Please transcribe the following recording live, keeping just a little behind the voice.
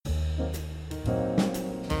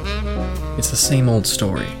It's the same old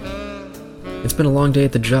story. It's been a long day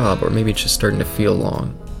at the job, or maybe it's just starting to feel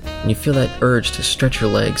long, and you feel that urge to stretch your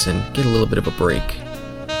legs and get a little bit of a break.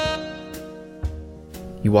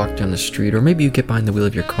 You walk down the street, or maybe you get behind the wheel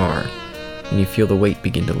of your car, and you feel the weight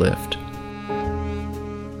begin to lift.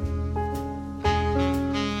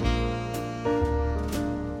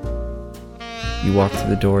 You walk through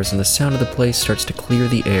the doors, and the sound of the place starts to clear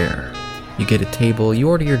the air. You get a table, you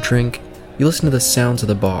order your drink, you listen to the sounds of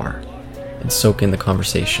the bar, and soak in the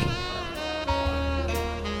conversation.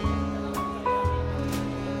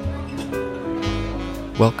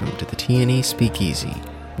 Welcome to the T&E Speakeasy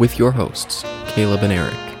with your hosts, Caleb and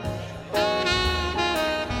Eric.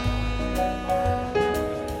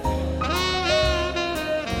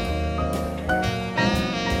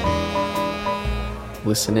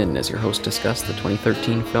 Listen in as your hosts discuss the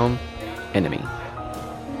 2013 film, Enemy.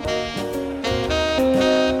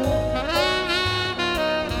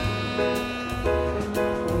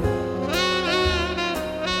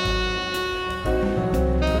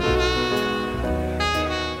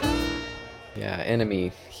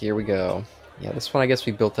 Enemy, here we go. Yeah, this one I guess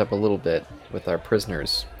we built up a little bit with our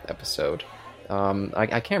Prisoners episode.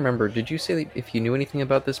 I can't remember, did you say that if you knew anything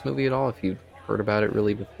about this movie at all? If you'd heard about it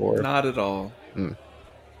really before? Not at all.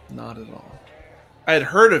 Not at all. I had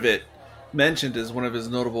heard of it mentioned as one of his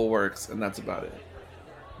notable works, and that's about it.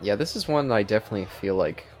 Yeah, this is one I definitely feel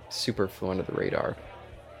like super flew under the radar.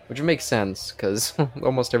 Which makes sense, because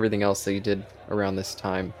almost everything else that he did around this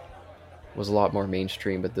time was a lot more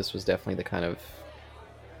mainstream, but this was definitely the kind of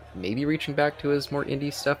maybe reaching back to his more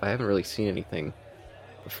indie stuff. I haven't really seen anything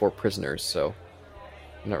before Prisoners, so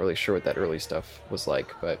I'm not really sure what that early stuff was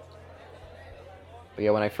like, but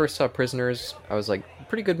yeah, when I first saw Prisoners, I was like,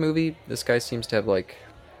 pretty good movie. This guy seems to have like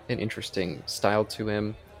an interesting style to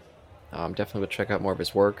him. Definitely would check out more of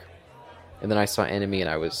his work. And then I saw Enemy and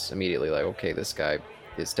I was immediately like, okay, this guy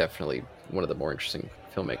is definitely one of the more interesting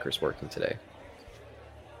filmmakers working today.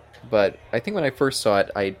 But I think when I first saw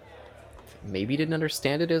it, I maybe didn't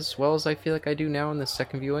understand it as well as I feel like I do now in the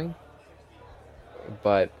second viewing.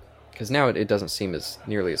 But, because now it doesn't seem as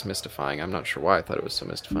nearly as mystifying. I'm not sure why I thought it was so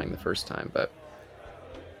mystifying the first time, but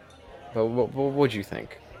what'd you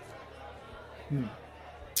think?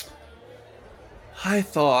 I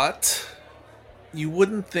thought you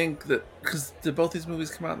wouldn't think that, because did both these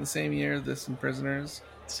movies come out in the same year, this and Prisoners?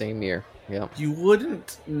 Same year, yeah. You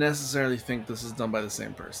wouldn't necessarily think this is done by the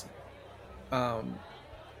same person.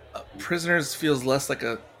 Prisoners feels less like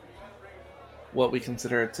what we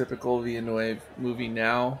consider a typical Villeneuve movie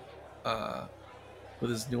now, with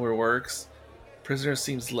his newer works. Prisoners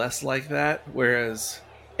seems less like that, whereas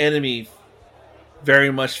Enemy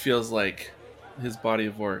very much feels like his body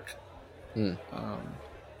of work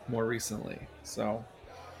more recently. So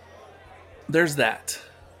there's that.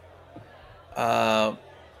 I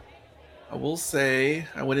will say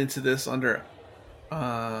I went into this under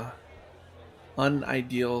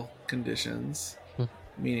unideal conditions,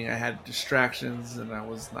 meaning I had distractions and I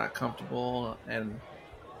was not comfortable and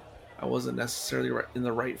I wasn't necessarily in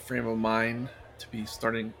the right frame of mind to be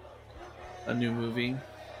starting a new movie.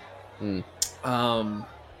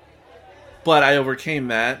 But I overcame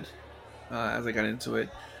that as I got into it.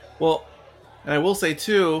 Well, and I will say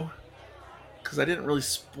too, because I didn't really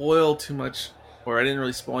spoil too much, or I didn't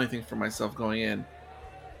really spoil anything for myself going in.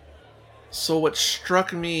 So what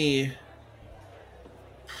struck me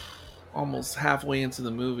almost halfway into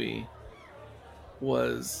the movie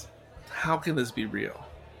was, how can this be real?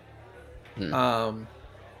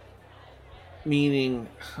 Meaning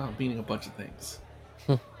a bunch of things.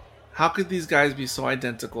 How could these guys be so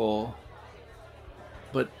identical,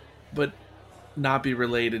 but not be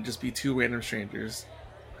related? Just be two random strangers.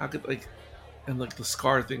 How could the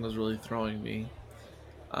Scar thing was really throwing me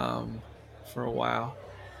for a while.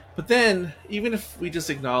 But then, even if we just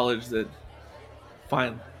acknowledge that,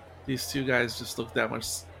 fine, these two guys just look that much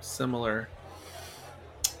similar.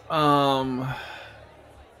 Because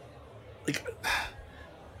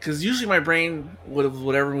usually my brain,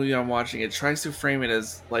 whatever movie I'm watching, it tries to frame it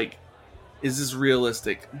as like, is this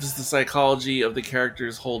realistic? Does the psychology of the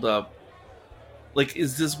characters hold up? Like,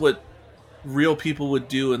 is this what real people would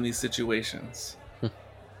do in these situations?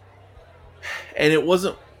 And it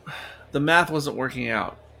wasn't. The math wasn't working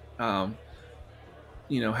out. Halfway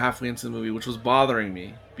into the movie, which was bothering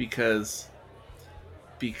me because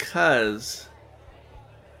the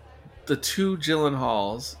two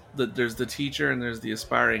Gyllenhaals, there's the teacher and there's the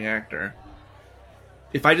aspiring actor.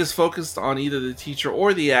 If I just focused on either the teacher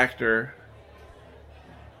or the actor,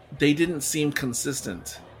 they didn't seem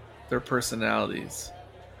consistent, their personalities.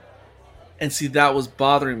 And see, that was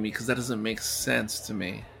bothering me because that doesn't make sense to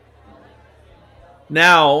me.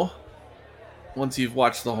 Now, once you've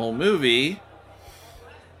watched the whole movie,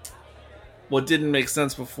 what didn't make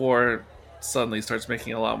sense before suddenly starts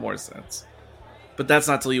making a lot more sense. But that's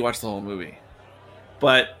not till you watch the whole movie.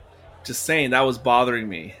 But just saying, that was bothering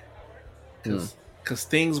me. Because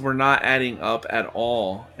things were not adding up at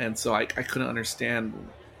all. And so I couldn't understand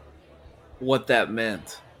what that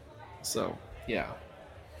meant. So, yeah.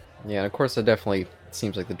 Yeah, and of course it definitely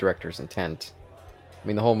seems like the director's intent. I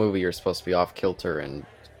mean, the whole movie you're supposed to be off kilter, and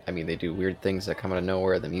I mean, they do weird things that come out of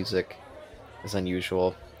nowhere. The music is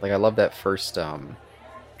unusual. Like, I love that first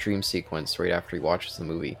dream sequence right after he watches the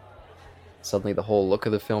movie. Suddenly the whole look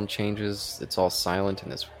of the film changes. It's all silent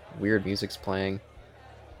and this weird music's playing.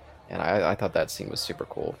 And I thought that scene was super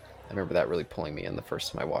cool. I remember that really pulling me in the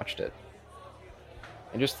first time I watched it.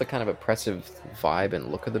 And just the kind of oppressive vibe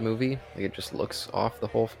and look of the movie. Like, it just looks off the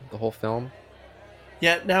whole film.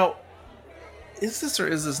 Yeah, now, is this or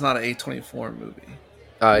is this not an A24 movie?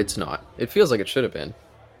 It's not. It feels like it should have been.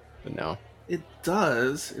 But no. It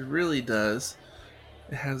does. It really does.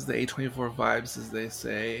 It has the A24 vibes, as they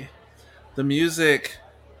say. The music,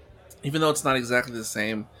 even though it's not exactly the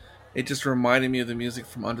same, it just reminded me of the music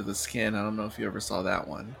from Under the Skin. I don't know if you ever saw that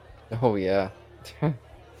one. Oh, yeah.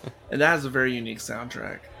 And that has a very unique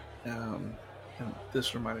soundtrack. And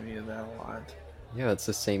this reminded me of that a lot. Yeah, it's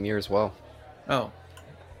the same year as well. Oh.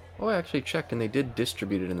 Oh, I actually checked, and they did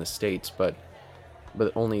distribute it in the States, but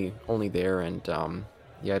only there, and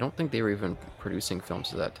yeah, I don't think they were even producing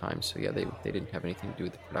films at that time, so yeah, they didn't have anything to do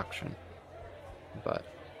with the production. But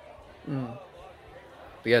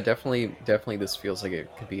yeah, definitely this feels like it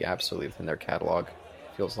could be absolutely within their catalog.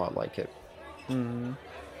 Feels a lot like it.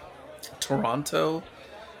 Toronto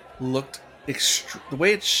looked the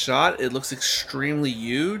way it's shot, it looks extremely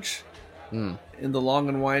huge in the long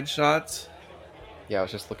and wide shots. Yeah, I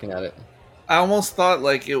was just looking at it. I almost thought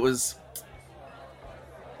like it was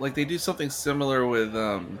like they do something similar with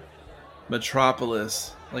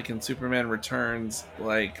Metropolis, like in Superman Returns,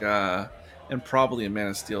 like and probably in Man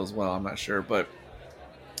of Steel as well. I'm not sure, but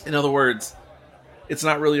in other words, it's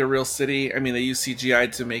not really a real city. I mean, they use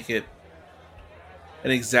CGI to make it an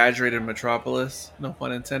exaggerated metropolis, no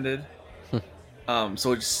pun intended.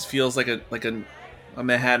 So it just feels like a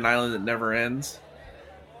Manhattan Island that never ends.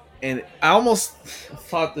 And I almost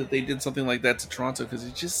thought that they did something like that to Toronto because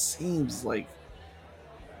it just seems like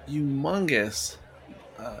humongous.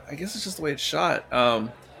 I guess it's just the way it's shot.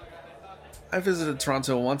 I visited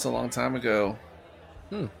Toronto once a long time ago.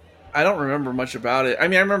 I don't remember much about it. I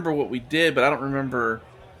mean, I remember what we did, but I don't remember.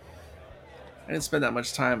 I didn't spend that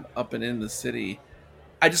much time up and in the city.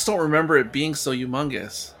 I just don't remember it being so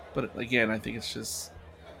humongous. But again, I think it's just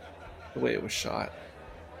the way it was shot.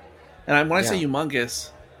 And when I say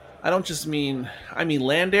humongous, I don't just mean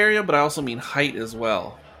land area, but I also mean height as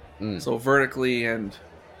well. So vertically and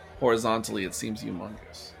horizontally, it seems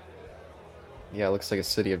humongous. Yeah, it looks like a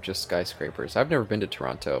city of just skyscrapers. I've never been to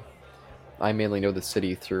Toronto. I mainly know the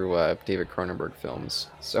city through David Cronenberg films.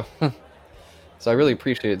 So I really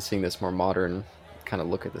appreciated seeing this more modern kind of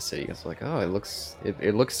look at the city. It's like, oh, it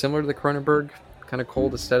looks similar to the Cronenberg kind of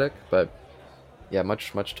cold aesthetic, but yeah,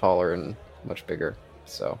 much taller and much bigger.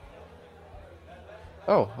 So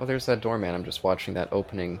oh, there's that doorman. I'm just watching that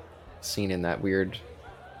opening scene in that weird,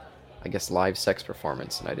 I guess, live sex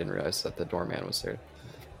performance, and I didn't realize that the doorman was there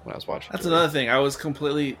when I was watching. That's another thing. I was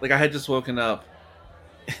completely I had just woken up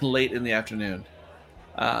late in the afternoon,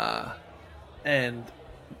 and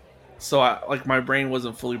so my brain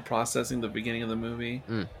wasn't fully processing the beginning of the movie.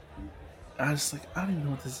 I was just like, I don't even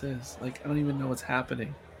know what this is. Like, I don't even know what's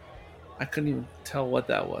happening. I couldn't even tell what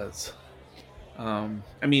that was.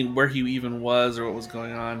 I mean, where he even was or what was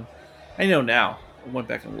going on. I know now. I went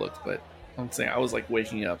back and looked, but I'm saying I was like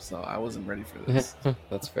waking up, so I wasn't ready for this.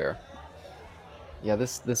 That's fair. Yeah,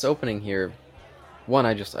 this opening here, one,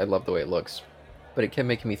 I love the way it looks, but it kept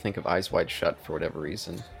making me think of Eyes Wide Shut for whatever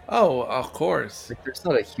reason. Oh, of course. Like, there's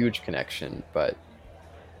not a huge connection, but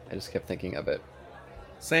I just kept thinking of it.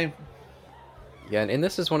 Same. Yeah, and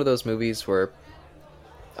this is one of those movies where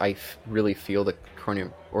I really feel the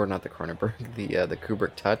Cronenberg, the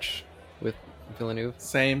Kubrick touch with Villeneuve.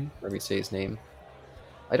 Same. Let me say his name.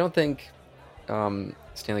 I don't think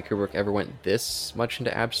Stanley Kubrick ever went this much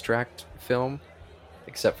into abstract film,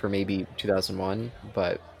 except for maybe 2001.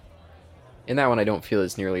 But in that one, I don't feel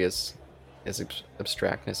as nearly as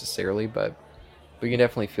abstract necessarily. But you can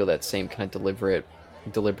definitely feel that same kind of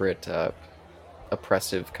deliberate,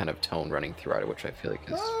 oppressive kind of tone running throughout it, which I feel like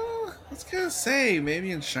is. I was gonna say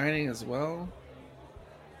maybe in Shining as well.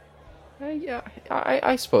 Yeah,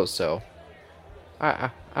 I suppose so.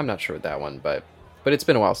 I I'm not sure with that one, but it's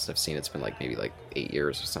been a while since I've seen it. It's been like maybe like 8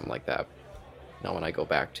 years or something like that. Not one I go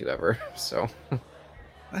back to ever. So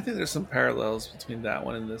I think there's some parallels between that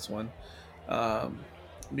one and this one, um,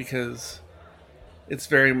 because it's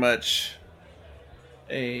very much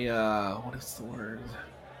a what is the word?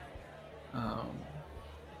 Um,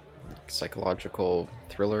 psychological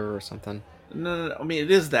thriller or something. no, I mean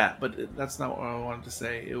it is that, but that's not what I wanted to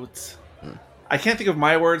say. It was Hmm. I can't think of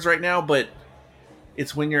my words right now, but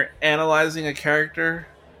it's when you're analyzing a character,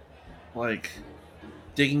 like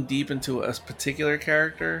digging deep into a particular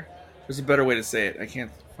character. There's a better way to say it. I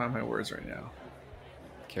can't find my words right now.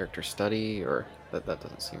 Character study, or that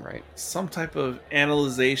doesn't seem right. Some type of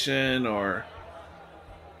analyzation or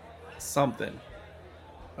something.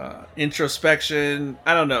 Introspection.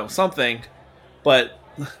 I don't know. Something. But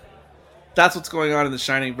that's what's going on in The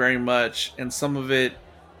Shining very much. And some of that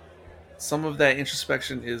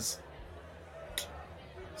introspection is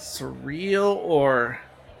surreal, or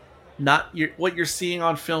not. What you're seeing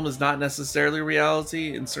on film is not necessarily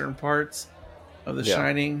reality in certain parts of The Yeah.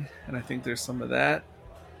 Shining. And I think there's some of that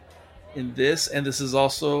in this. And this is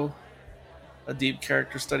also a deep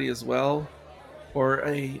character study as well. Or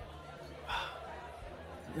am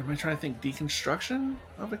I trying to think deconstruction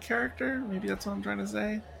of a character? Maybe that's what I'm trying to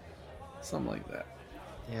say. Something like that.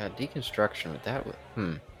 Yeah, deconstruction with that.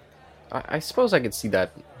 I suppose I could see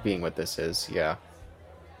that being what this is. Yeah.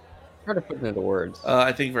 Hard to put it into words.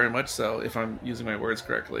 I think very much so, if I'm using my words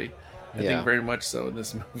correctly. I Yeah. think very much so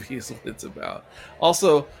this movie is what it's about.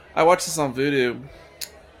 Also, I watched this on Vudu,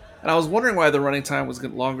 and I was wondering why the running time was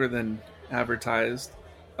longer than advertised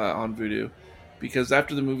on Vudu. Because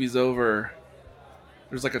after the movie's over,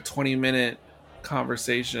 there's like a 20-minute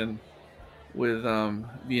conversation with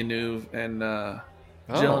Villeneuve and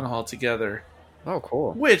Gyllenhaal together, Oh,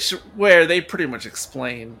 cool. where they pretty much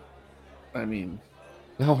explain, I mean,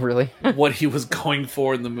 Oh, really? what he was going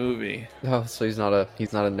for in the movie. Oh, so he's not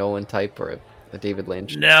a Nolan type or a David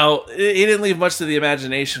Lynch. No, he didn't leave much to the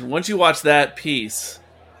imagination. Once you watch that piece,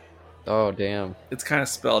 Oh, damn. it's kind of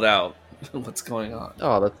spelled out what's going on,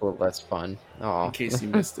 Oh, that's fun. Oh, in case you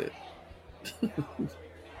missed it.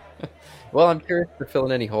 well, I'm curious to fill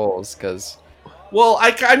in any holes because Well,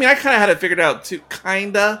 I mean, I kind of had it figured out too,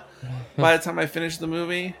 kinda, by the time I finished the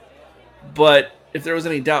movie. But if there was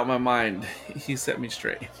any doubt in my mind, he set me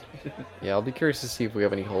straight. yeah, I'll be curious to see if we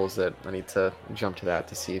have any holes that I need to jump to that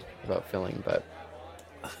to see about filling. But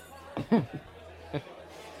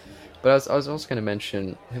I was also going to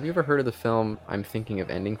mention. Have you ever heard of the film I'm Thinking of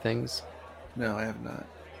Ending Things? No, I have not.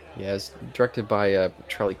 Yeah, it's directed by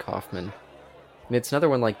Charlie Kaufman. And it's another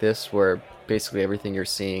one like this where basically everything you're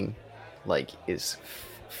seeing like is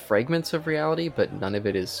fragments of reality, but none of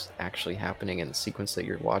it is actually happening in the sequence that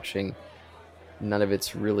you're watching. None of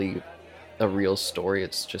it's really a real story.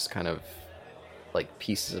 It's just kind of like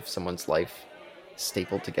pieces of someone's life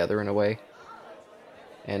stapled together in a way.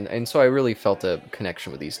 And so I really felt a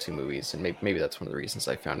connection with these two movies, and maybe that's one of the reasons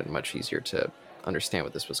I found it much easier to understand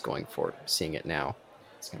what this was going for, seeing it now.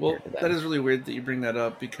 Well, that is really weird that you bring that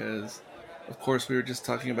up because, of course, we were just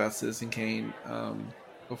talking about Citizen Kane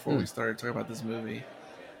before we started talking about this movie.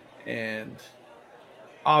 And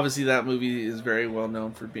obviously that movie is very well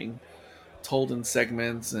known for being told in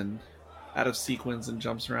segments and out of sequence and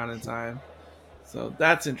jumps around in time. So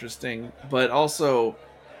that's interesting. But also,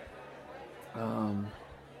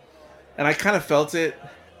 and I kind of felt it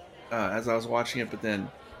as I was watching it, but then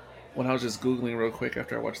when I was just Googling real quick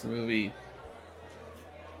after I watched the movie,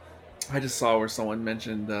 I just saw where someone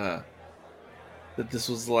mentioned that this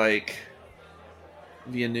was like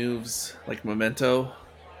Villeneuve's like Memento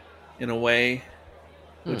in a way,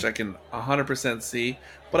 which I can 100% see.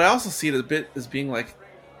 But I also see it a bit as being like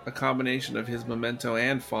a combination of his Memento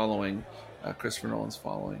and Following, Christopher Nolan's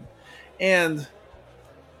Following. And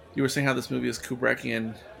you were saying how this movie is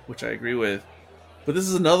Kubrickian, which I agree with. But this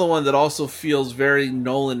is another one that also feels very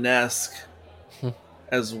Nolan-esque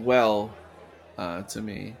as well to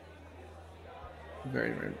me.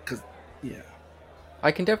 Very, very, because, yeah.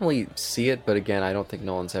 I can definitely see it, but again, I don't think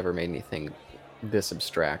Nolan's ever made anything this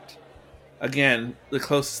abstract. Again, the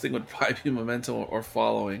closest thing would probably be Memento or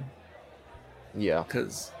Following. Yeah.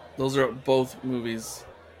 Because those are both movies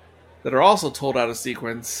that are also told out of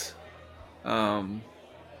sequence. And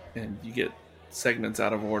you get segments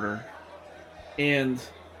out of order. And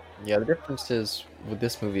Yeah, the difference is with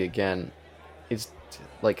this movie again is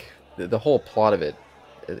like the whole plot of it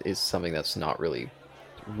is something that's not really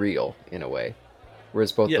real in a way.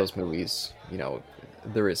 Whereas both those movies, you know,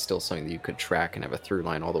 there is still something that you could track and have a through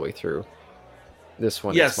line all the way through. This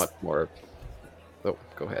one is much more. Oh,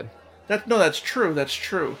 go ahead. that's true. That's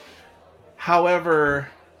true. However,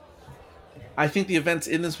 I think the events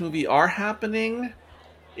in this movie are happening.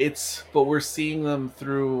 But we're seeing them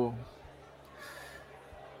through.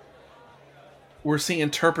 We're seeing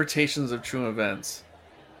interpretations of true events.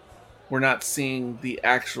 We're not seeing the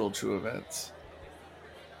actual true events.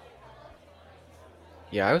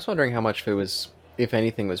 Yeah, I was wondering how much of it was, if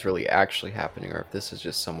anything, was really actually happening, or if this is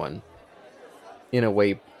just someone, in a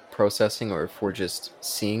way, processing, or if we're just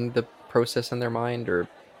seeing the process in their mind, or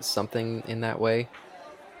something in that way.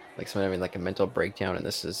 Like someone having like a mental breakdown, and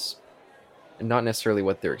this is not necessarily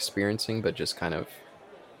what they're experiencing, but just kind of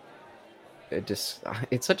it's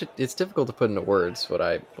difficult to put into words what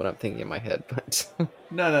I'm thinking in my head, but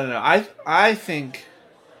No. I think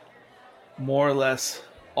more or less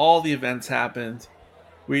all the events happened.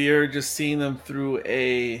 We are just seeing them through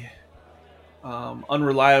a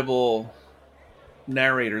unreliable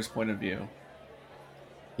narrator's point of view.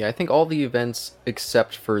 yeah, I think all the events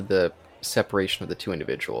except for the separation of the two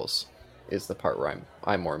individuals is the part where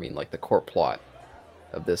I more mean like the core plot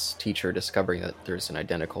of this teacher discovering that there's an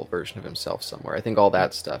identical version of himself somewhere. I think all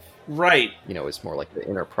that stuff, Right. is more like the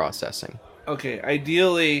inner processing. Okay,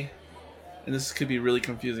 ideally, and this could be really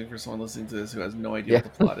confusing for someone listening to this who has no idea what the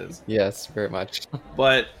plot is. Yes, very much.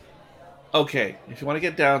 But, okay, if you want to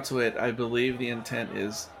get down to it, I believe the intent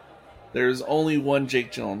is there's only one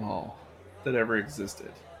Jake Gyllenhaal that ever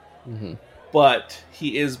existed. Mm-hmm. But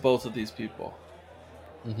he is both of these people.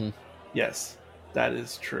 Mm-hmm. Yes, that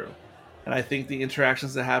is true. And I think the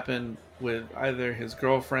interactions that happen with either his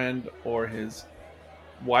girlfriend or his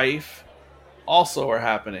wife also are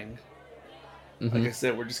happening. Mm-hmm. Like I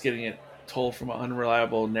said, we're just getting it told from an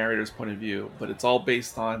unreliable narrator's point of view, but it's all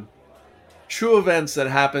based on true events that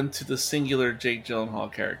happened to the singular Jake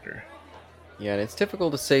Gyllenhaal character. Yeah, and it's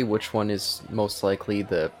difficult to say which one is most likely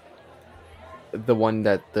the one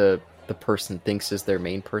that the person thinks is their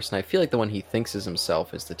main person. I feel like the one he thinks is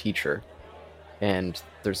himself is the teacher. And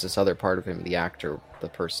there's this other part of him, the actor, the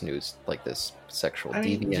person who's like this sexual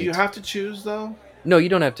deviant. Do you have to choose though? No, you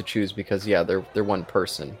don't have to choose because they're one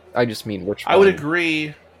person. I just mean which one. I would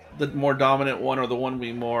agree the more dominant one or the one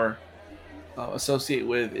we more associate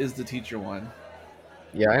with is the teacher one.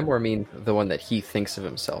 Yeah, I more mean the one that he thinks of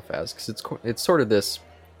himself as, because it's sort of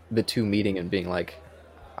the two meeting and being like,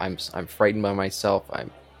 I'm frightened by myself.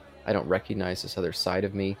 I don't recognize this other side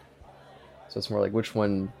of me. So it's more like which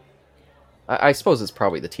one. I suppose it's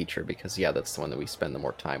probably the teacher because that's the one that we spend the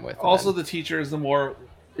more time with. Also, the teacher is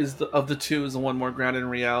of the two is the one more grounded in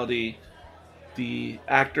reality. The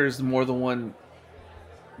actor is more the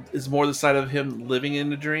side of him living in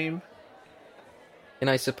the dream. And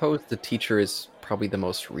I suppose the teacher is probably the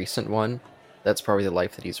most recent one. That's probably the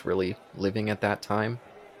life that he's really living at that time.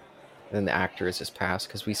 And then the actor is his past,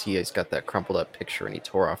 because we see he's got that crumpled up picture and he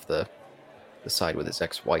tore off the side with his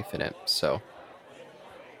ex-wife in it. So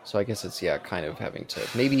I guess it's kind of having to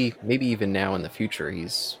maybe even now in the future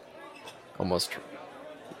he's almost.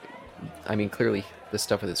 I mean, clearly the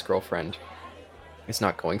stuff with his girlfriend is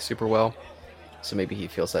not going super well, so maybe he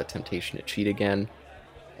feels that temptation to cheat again,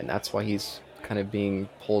 and that's why he's kind of being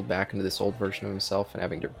pulled back into this old version of himself and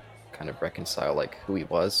having to kind of reconcile like who he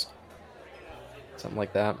was, something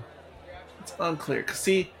like that. It's unclear. 'Cause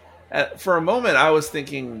see, for a moment I was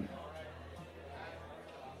thinking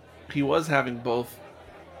he was having both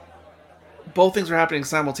things were happening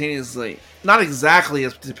simultaneously. Not exactly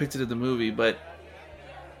as depicted in the movie, but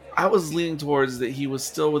I was leaning towards that he was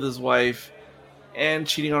still with his wife and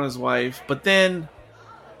cheating on his wife. But then,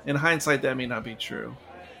 in hindsight, that may not be true.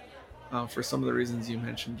 For some of the reasons you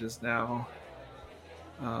mentioned just now.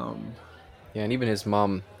 Yeah, and even his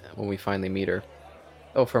mom, when we finally meet her.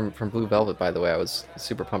 Oh, from Blue Velvet, by the way. I was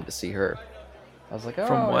super pumped to see her. I was like, oh,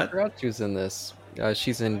 From what? I forgot she was in this.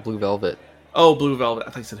 She's in Blue Velvet. Oh, Blue Velvet. I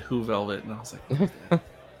thought you said Who Velvet, and I was like,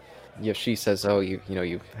 Yeah, she says, oh, you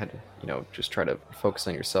had to, just try to focus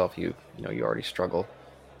on yourself. You already struggle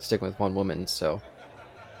sticking with one woman. So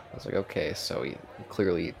I was like, okay, so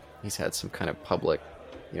he's had some kind of public,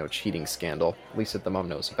 cheating scandal, at least that the mom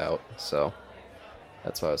knows about. So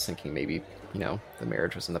that's why I was thinking maybe, the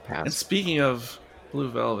marriage was in the past. And speaking of Blue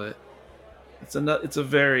Velvet, it's a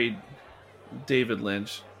very David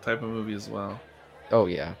Lynch type of movie as well. Oh,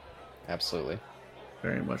 yeah, absolutely.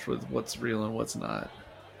 Very much with what's real and what's not.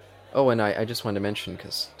 Oh, and I just wanted to mention,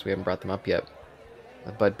 because we haven't brought them up yet,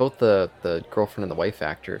 but both the girlfriend and the wife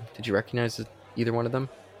actor, did you recognize either one of them?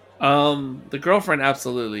 The girlfriend,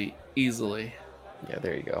 absolutely, easily. Yeah,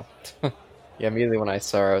 there you go. Yeah, immediately when I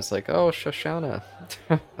saw her, I was like, oh, Shoshana.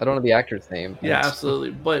 I don't know the actor's name. Yeah,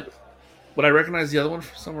 absolutely. But would I recognize the other one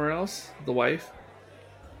from somewhere else? The wife?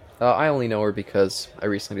 I only know her because I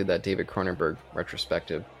recently did that David Cronenberg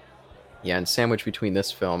retrospective. Yeah, and sandwiched between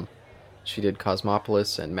this film She did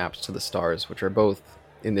Cosmopolis and Maps to the Stars, which are both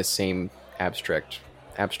in this same abstract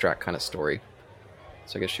kind of story.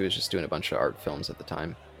 So I guess she was just doing a bunch of art films at the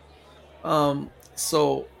time.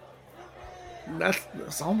 So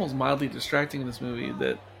that's almost mildly distracting in this movie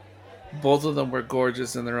that both of them were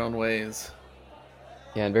gorgeous in their own ways.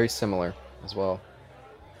 Yeah, and very similar as well.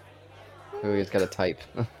 Who's got a type.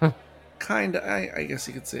 Kinda, I guess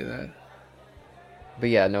you could say that. But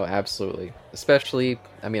yeah, no, absolutely. Especially,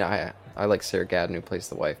 I mean, I like Sarah Gadon who plays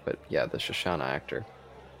the wife, but yeah, the Shoshana actor.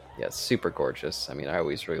 Yeah, super gorgeous. I mean, I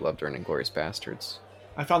always really loved her in Inglourious Bastards.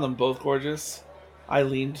 I found them both gorgeous. I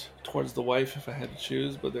leaned towards the wife if I had to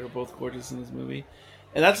choose, but they were both gorgeous in this movie.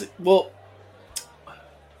 And that's, well,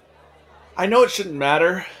 I know it shouldn't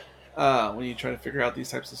matter when you try to figure out these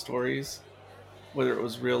types of stories, whether it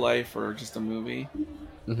was real life or just a movie,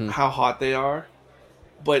 how hot they are.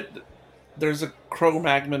 But there's a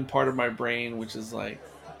Cro-Magnon part of my brain which is like,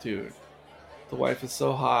 dude, the wife is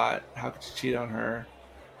so hot, how could you cheat on her?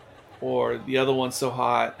 Or the other one's so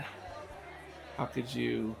hot, how could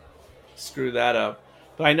you screw that up?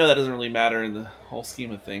 But I know that doesn't really matter in the whole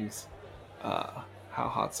scheme of things, how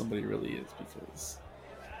hot somebody really is, because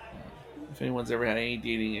if anyone's ever had any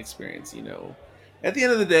dating experience, you know, at the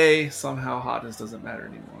end of the day, somehow hotness doesn't matter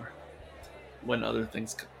anymore when other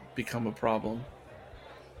things become a problem.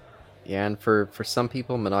 Yeah, and for some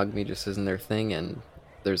people, monogamy just isn't their thing, and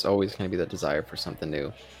there's always going to be that desire for something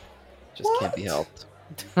new. Just can't be helped.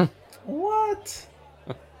 What?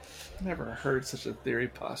 Never heard such a theory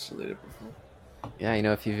postulated before. Yeah, you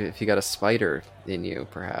know, if you got a spider in you,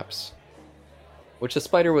 perhaps. Which the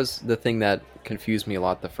spider was the thing that confused me a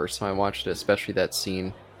lot the first time I watched it, especially that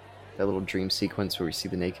scene, that little dream sequence where we see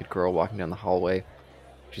the naked girl walking down the hallway.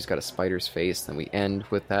 She's got a spider's face, then we end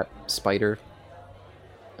with that spider.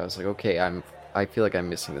 I was like, okay, I feel like I'm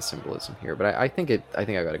missing the symbolism here, but I think I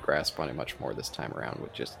got a grasp on it much more this time around,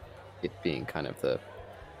 with just it being kind of the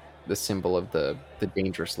symbol of the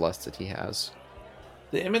dangerous lust that he has.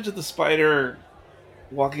 The image of the spider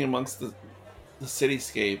walking amongst the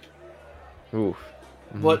cityscape. Ooh.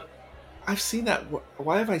 Mm-hmm. But I've seen that.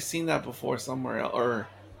 Why have I seen that before somewhere else? Or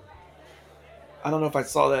I don't know if I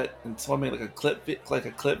saw that and someone made like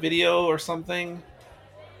a clip video or something.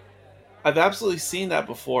 I've absolutely seen that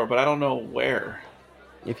before, but I don't know where.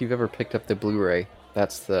 If you've ever picked up the Blu-ray,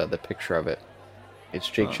 that's the picture of it. It's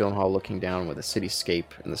Jake Gyllenhaal looking down with a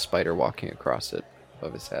cityscape and the spider walking across it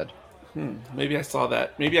above his head. Maybe I saw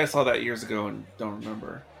that. Maybe I saw that years ago and don't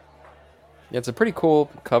remember. Yeah, it's a pretty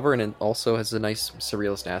cool cover, and it also has a nice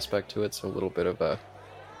surrealist aspect to it. So a little bit of a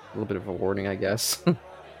warning, I guess.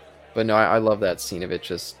 But no, I love that scene of it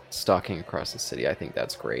just stalking across the city. I think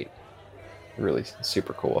that's great. Really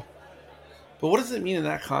super cool. But what does it mean in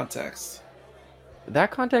that context?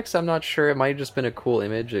 That context, I'm not sure. It might have just been a cool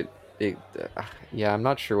image. Yeah, I'm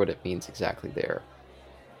not sure what it means exactly there.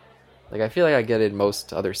 Like, I feel like I get it in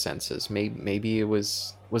most other senses. Maybe it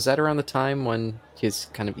was that around the time when his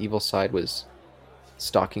kind of evil side was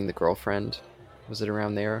stalking the girlfriend? Was it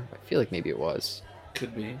around there? I feel like maybe it was.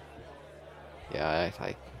 Could be. Yeah,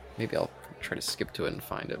 I maybe I'll try to skip to it and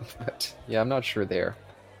find it. But yeah, I'm not sure there.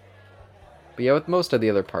 But yeah, with most of the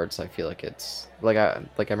other parts, I feel like it's like I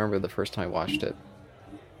remember the first time I watched it,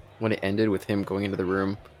 when it ended with him going into the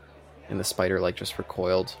room, and the spider like just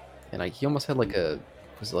recoiled, and he almost had like a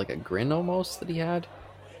grin almost that he had.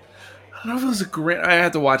 I don't know if it was a grin. I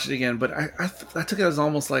had to watch it again, but I took it as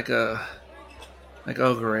almost like oh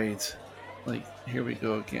great, like here we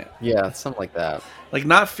go again. Yeah, something like that. Like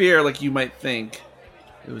not fear, like you might think.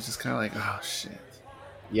 It was just kind of like, oh shit.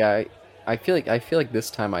 Yeah, I feel like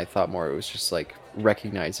this time I thought more it was just like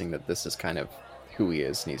recognizing that this is kind of who he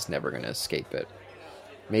is and he's never going to escape it.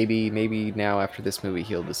 Maybe now after this movie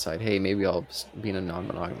he'll decide, hey, maybe I'll be in a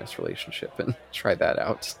non-monogamous relationship and try that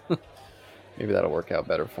out. Maybe that'll work out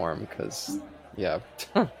better for him, because yeah,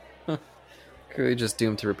 clearly just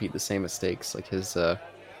doomed to repeat the same mistakes like his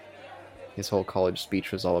whole college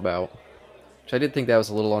speech was all about. Which I did think that was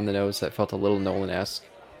a little on the nose. That felt a little Nolan-esque.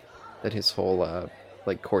 That his whole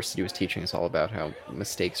course that he was teaching is all about how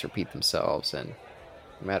mistakes repeat themselves, and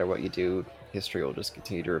no matter what you do, history will just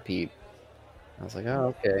continue to repeat. I was like,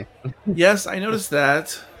 oh, okay. Yes, I noticed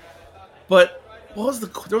that. But there was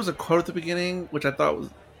a quote at the beginning which I thought was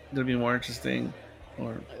going to be more interesting.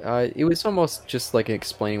 Or it was almost just like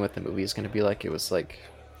explaining what the movie is going to be like. It was like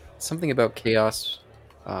something about chaos.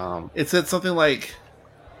 It said something like,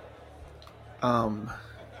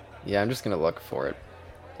 yeah, I'm just going to look for it.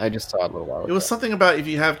 I just saw it a little while ago. It was something about if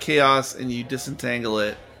you have chaos and you disentangle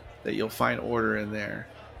it, that you'll find order in there.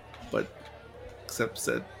 But except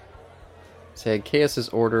said chaos is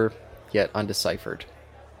order, yet undeciphered.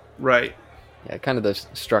 Right. Yeah, kind of the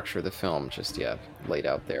structure of the film, just laid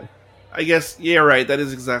out there. I guess, yeah, right. That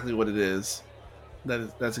is exactly what it is.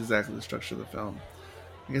 That's exactly the structure of the film.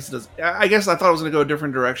 I guess it does. I guess I thought it was going to go a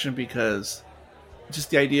different direction because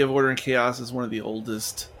just the idea of order and chaos is one of the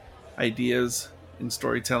oldest ideas in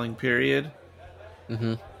storytelling. Period.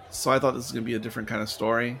 Mm-hmm. So I thought this was going to be a different kind of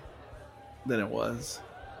story than it was,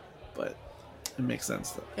 but it makes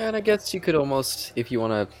sense though. Yeah, and I guess you could almost, if you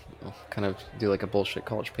want to, kind of do like a bullshit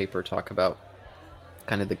college paper, talk about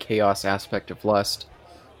kind of the chaos aspect of lust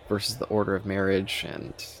versus the order of marriage,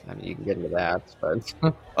 and I mean you can get into that, but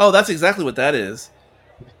Oh, that's exactly what that is.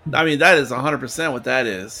 I mean, that is 100% what that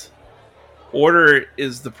is. Order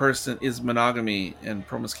is monogamy, and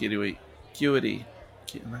promiscuity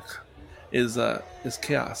is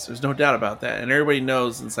chaos. There's no doubt about that, and everybody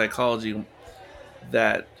knows in psychology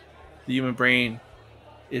that the human brain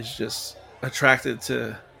is just attracted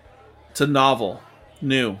to novel,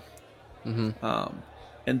 new,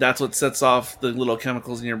 and that's what sets off the little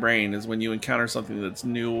chemicals in your brain is when you encounter something that's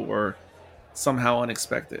new or somehow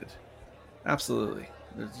unexpected. Absolutely,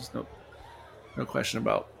 there's just no question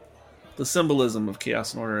about the symbolism of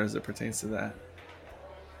chaos and order as it pertains to that.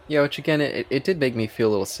 yeah, which again, it did make me feel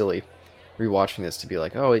a little silly rewatching this to be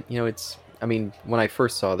like, oh, it's. I mean, when I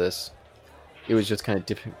first saw this, it was just kind of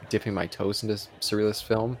dipping my toes into surrealist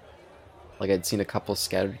film. Like I'd seen a couple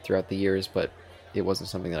scattered throughout the years, but it wasn't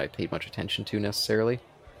something that I paid much attention to necessarily.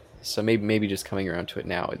 So maybe just coming around to it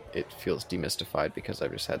now, it feels demystified because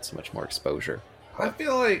I've just had so much more exposure. I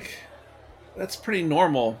feel like that's pretty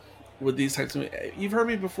normal with these types of. You've heard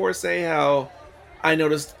me before say how I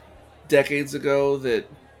noticed decades ago that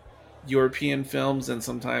European films and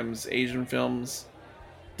sometimes Asian films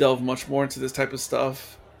delve much more into this type of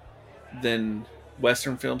stuff than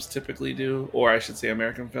Western films typically do, or I should say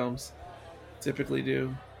American films typically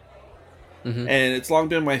do. Mm-hmm. And it's long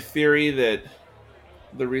been my theory that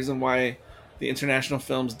the reason why the international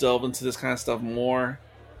films delve into this kind of stuff more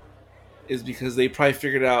is because they probably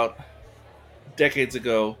figured out decades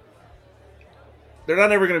ago they're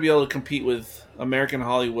not ever going to be able to compete with American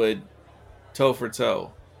Hollywood toe for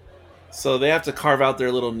toe. So they have to carve out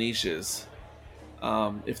their little niches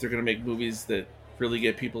if they're going to make movies that really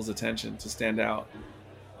get people's attention to stand out.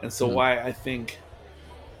 And so why I think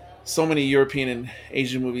so many European and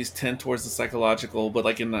Asian movies tend towards the psychological, but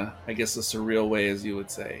like in the, I guess, the surreal way, as you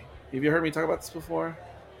would say. Have you heard me talk about this before?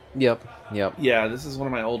 Yep. Yeah, this is one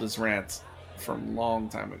of my oldest rants from a long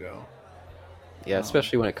time ago. Yeah,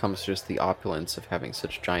 especially when it comes to just the opulence of having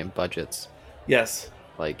such giant budgets. Yes.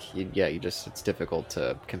 Like, it's difficult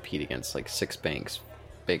to compete against like Six Banks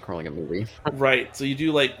bankrolling a movie. Right. So you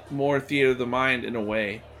do like more theater of the mind in a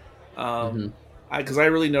way. Because I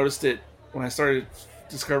really noticed it when I started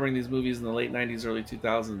discovering these movies in the late 90s, early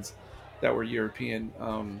 2000s that were European.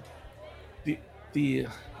 The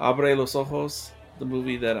Abre los Ojos, the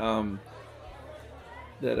movie that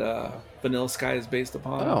Vanilla Sky is based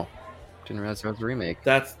upon. Oh, didn't realize that was a remake.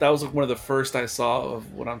 That was like one of the first I saw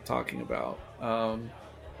of what I'm talking about.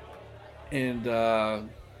 And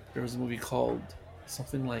there was a movie called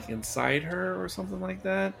something like Inside Her or something like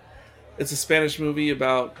that. It's a Spanish movie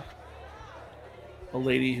about a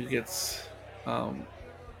lady who gets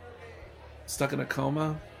stuck in a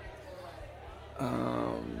coma.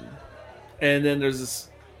 And then there's this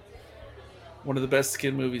one of the best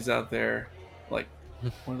skin movies out there, like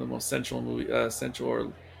one of the most sensual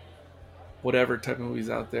or whatever type of movies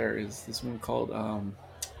out there is this one called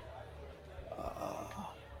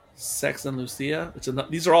Sex and Lucia.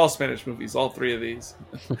 These are all Spanish movies. All three of these,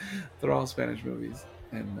 they're all Spanish movies.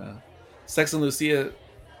 And Sex and Lucia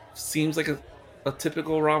seems like a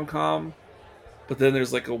typical rom-com, but then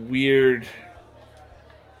there's like a weird,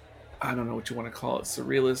 I don't know what you want to call it,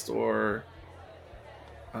 surrealist or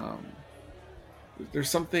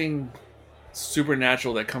there's something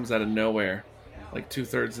supernatural that comes out of nowhere, like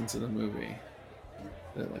 2/3 into the movie,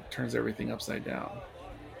 that like turns everything upside down.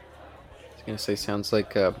 I was gonna say, sounds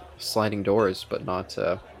like Sliding Doors, but not.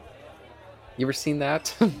 You ever seen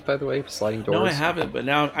that? By the way, Sliding Doors. No, I haven't. But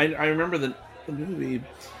now I remember the movie.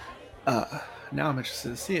 Now I'm interested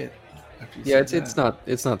to see it. Yeah, it's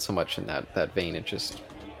not so much in that vein. It's just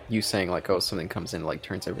you saying like, oh, something comes in, like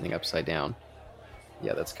turns everything upside down.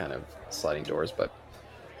 Yeah, that's kind of Sliding Doors. But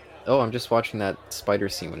I'm just watching that spider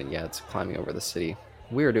scene when it's climbing over the city.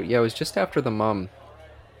 Weird. Yeah, it was just after the mom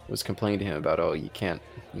was complaining to him about, oh, you can't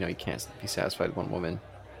be satisfied with one woman.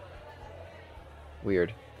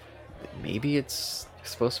 Weird. Maybe it's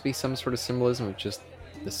supposed to be some sort of symbolism of just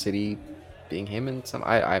the city being him and some.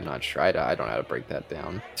 I'm not sure. I don't know how to break that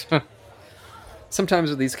down. Sometimes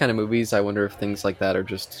with these kind of movies, I wonder if things like that are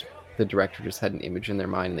just the director just had an image in their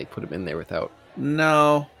mind and they put him in there without.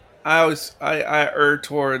 No, I err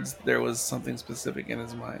towards there was something specific in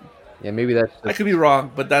his mind. Yeah, maybe that's I just, could be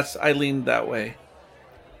wrong, but I leaned that way.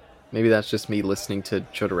 maybe that's just me listening to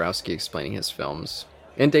Jodorowsky explaining his films,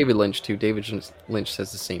 and David Lynch too. David Lynch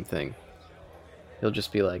says the same thing. He'll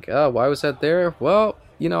just be like, "Oh, why was that there? Well,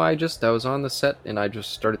 I was on the set and I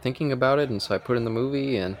just started thinking about it, and so I put it in the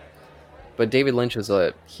movie." And but David Lynch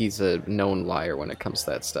he's a known liar when it comes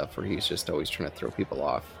to that stuff, where he's just always trying to throw people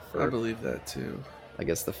off. I believe that too. I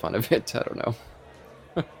guess the fun of it. I don't know.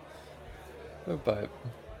 But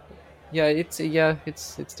yeah, it's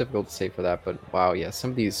difficult to say for that. But wow, yeah,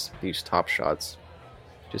 some of these top shots,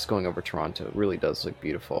 just going over Toronto, really does look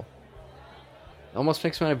beautiful. It almost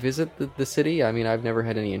makes me want to visit the city. I mean, I've never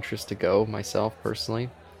had any interest to go myself personally,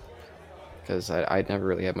 because I'd never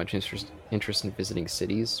really had much interest in visiting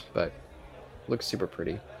cities, but it looks super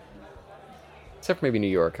pretty. Except for maybe New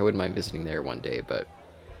York. I wouldn't mind visiting there one day, but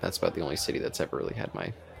that's about the only city that's ever really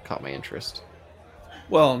caught my interest.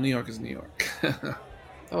 Well, New York is New York.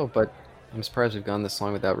 Oh, but I'm surprised we've gone this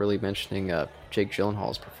long without really mentioning Jake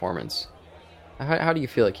Gyllenhaal's performance. How do you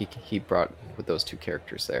feel like he brought with those two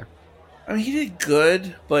characters there? I mean, he did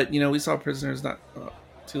good, but we saw Prisoners not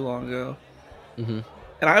too long ago, Mm-hmm.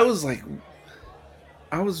 and I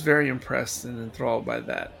was very impressed and enthralled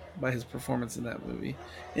by his performance in that movie.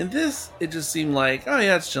 In this, it just seemed like, oh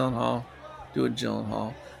yeah, it's Gyllenhaal doing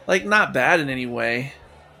Gyllenhaal, like not bad in any way,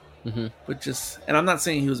 Mm-hmm. but and I'm not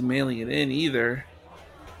saying he was mailing it in either,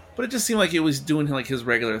 but it just seemed like it was doing like his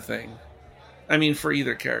regular thing. I mean, for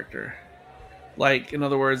either character, like in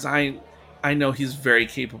other words, I know he's very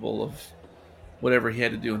capable of whatever he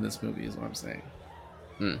had to do in this movie, is what I'm saying.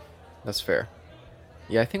 That's fair.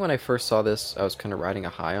 Yeah, I think when I first saw this, I was kind of riding a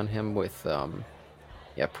high on him with,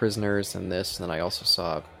 Prisoners and this, and then I also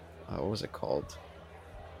saw, what was it called?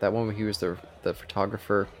 That one where he was the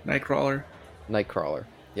photographer. Nightcrawler.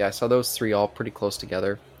 Yeah, I saw those three all pretty close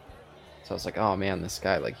together. So I was like, oh man, this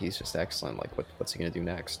guy, like, he's just excellent. Like, what's he going to do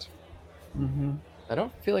next? Mm-hmm. I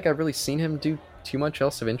don't feel like I've really seen him do too much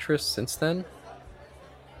else of interest since then.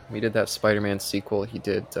 He did that Spider-Man sequel. He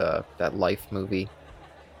did that Life movie.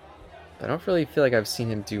 I don't really feel like I've seen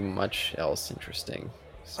him do much else interesting.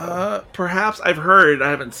 So. Perhaps I've heard. I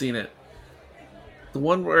haven't seen it. The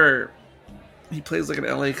one where he plays like an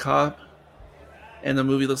LA cop, and the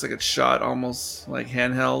movie looks like it's shot almost like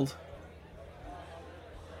handheld.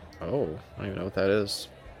 Oh, I don't even know what that is.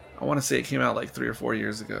 I want to say it came out like 3 or 4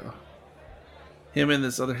 years ago. Him and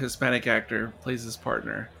this other Hispanic actor plays his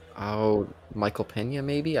partner. Oh, Michael Pena,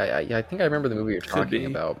 maybe? I think I remember the movie you're talking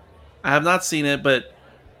about. I have not seen it, but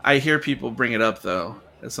I hear people bring it up, though,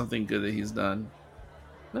 as something good that he's done.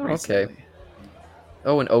 Oh, recently. okay.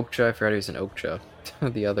 Oh, and Okja. I forgot he was in Okja.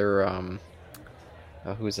 The other,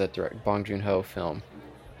 who was that direct? Bong Joon-ho film.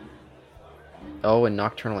 Oh, and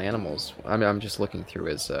Nocturnal Animals. I'm just looking through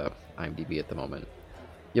his IMDb at the moment.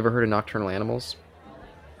 You ever heard of Nocturnal Animals?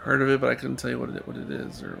 Heard of it, but I couldn't tell you what it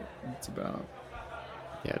is or what it's about.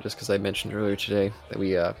 Yeah, just because I mentioned earlier today that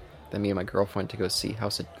that me and my girlfriend went to go see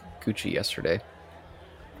House of Gucci yesterday.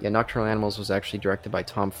 Yeah, Nocturnal Animals was actually directed by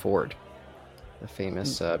Tom Ford, the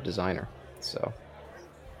famous designer. So.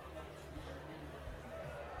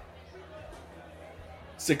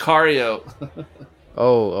 Sicario.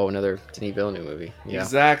 Oh, another Denis Villeneuve movie. Yeah.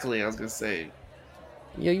 Exactly, I was going to say.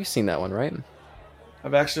 Yeah, you've seen that one, right?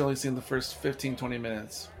 I've actually only seen the first 15-20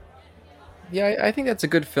 minutes. Yeah, I think that's a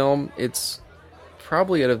good film. It's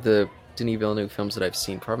probably out of the Denis Villeneuve films that I've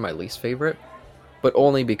seen, probably my least favorite. But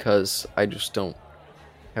only because I just don't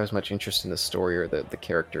have as much interest in the story or the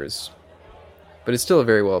characters. But it's still a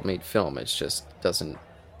very well made film. It just doesn't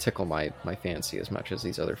tickle my fancy as much as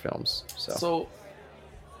these other films. So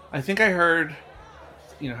I think I heard,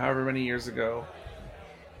 however many years ago,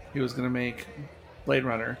 he was going to make Blade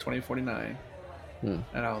Runner 2049. And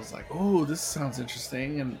I was like, oh, this sounds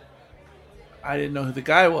interesting. And I didn't know who the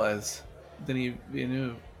guy was, Denis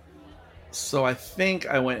Villeneuve. So I think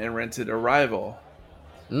I went and rented Arrival.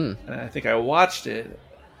 And I think I watched it.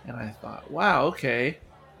 And I thought, wow, okay.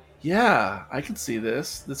 Yeah, I can see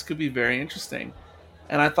this. This could be very interesting.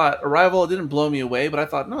 And I thought Arrival didn't blow me away, but I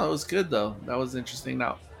thought, no, it was good, though. That was interesting.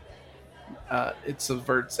 Now, it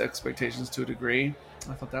subverts expectations to a degree.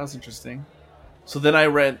 I thought that was interesting. So then I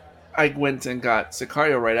went and got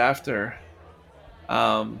Sicario right after.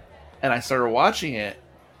 And I started watching it.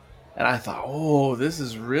 And I thought, oh, this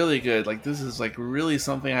is really good. Like, this is, like, really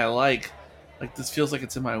something I like. Like, this feels like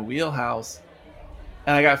it's in my wheelhouse.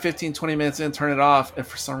 And I got 15, 20 minutes in, turn it off, and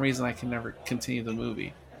for some reason I can never continue the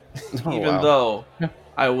movie. Even though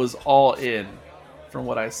I was all in from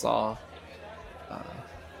what I saw.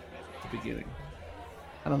 the beginning.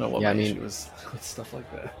 I don't know what Yeah, my issue is with stuff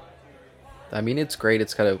like that. I mean, it's great.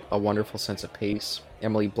 It's got a wonderful sense of pace.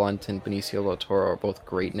 Emily Blunt and Benicio del Toro are both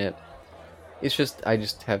great in it. It's just, I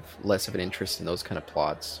just have less of an interest in those kind of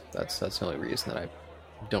plots. That's the only reason that I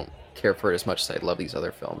don't care for it as much as I love these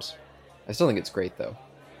other films. I still think it's great, though.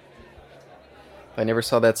 I never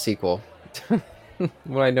saw that sequel.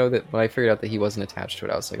 When I figured out that he wasn't attached to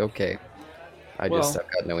it, I was like, okay, I've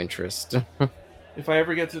got no interest. If I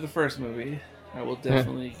ever get to the first movie, I will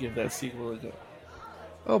definitely give that sequel a go.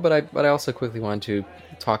 Oh, but I also quickly wanted to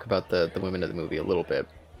talk about the women of the movie a little bit.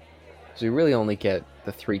 So you really only get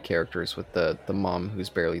the three characters with the mom who's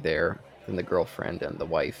barely there, then the girlfriend, and the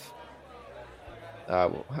wife.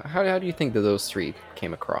 How do you think that those three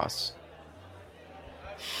came across?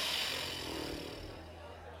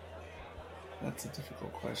 That's a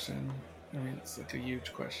difficult question. I mean, it's like a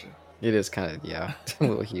huge question. It is kind of, yeah, a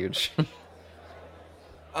little huge.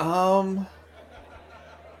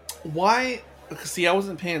 Why? See, I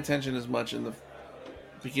wasn't paying attention as much in the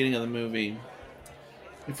beginning of the movie.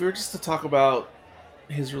 If we were just to talk about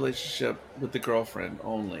his relationship with the girlfriend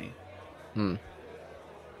only,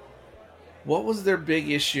 what was their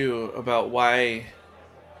big issue about why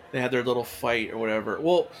they had their little fight or whatever?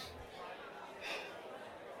 Well,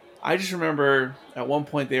 I just remember at one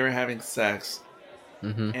point they were having sex,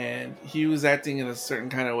 and he was acting in a certain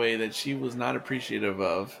kind of way that she was not appreciative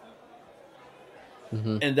of.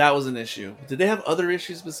 And that was an issue. Did they have other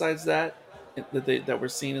issues besides that that were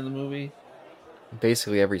seen in the movie?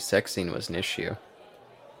 Basically, every sex scene was an issue.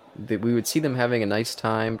 We would see them having a nice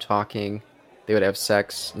time talking. They would have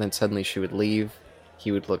sex, and then suddenly she would leave.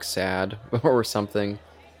 He would look sad or something.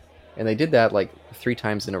 And they did that like 3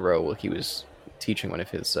 times in a row while he was teaching one of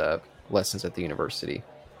his lessons at the university,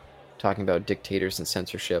 talking about dictators and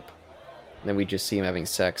censorship. And then we just see him having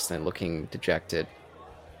sex, then looking dejected.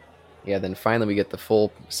 Yeah, then finally we get the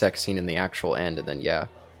full sex scene in the actual end, and then, yeah,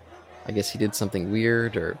 I guess he did something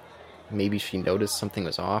weird, or maybe she noticed something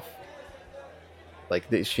was off. Like,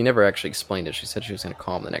 she never actually explained it. She said she was going to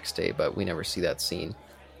call him the next day, but we never see that scene.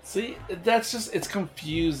 See, it's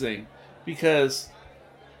confusing, because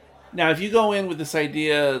now if you go in with this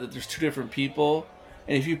idea that there's 2 different people,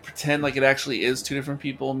 and if you pretend like it actually is 2 different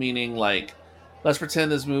people, meaning like, let's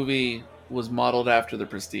pretend this movie was modeled after The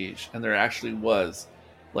Prestige, and there actually was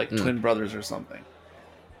like twin brothers or something,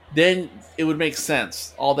 then it would make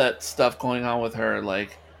sense. All that stuff going on with her,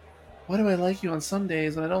 like, why do I like you on some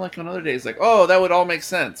days and I don't like you on other days? Like, oh, that would all make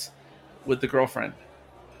sense with the girlfriend.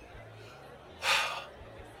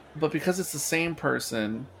 But because it's the same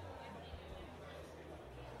person,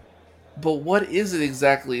 but what is it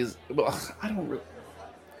exactly? Well, I don't really...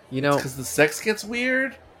 because the sex gets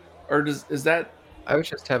weird? Or is that... I was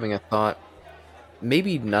just having a thought.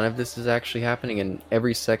 Maybe none of this is actually happening, and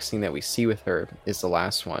every sex scene that we see with her is the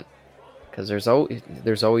last one. Because there's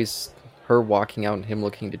always her walking out and him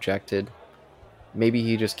looking dejected. Maybe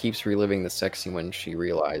he just keeps reliving the sex scene when she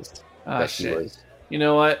realized that she was... You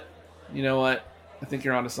know what? I think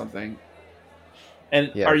you're onto something.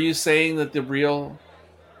 And Are you saying that the real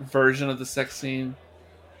version of the sex scene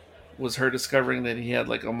was her discovering that he had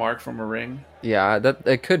like a mark from a ring? Yeah,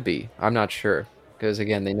 that could be. I'm not sure. Because,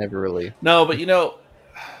 again, they never really... No, but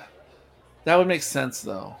that would make sense,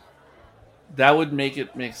 though. That would make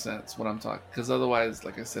it make sense, what I'm talking. Because otherwise,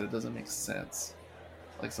 like I said, it doesn't make sense.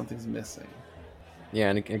 Like something's missing.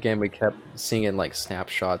 Yeah, and again, we kept seeing it in, like,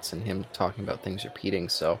 snapshots and him talking about things repeating,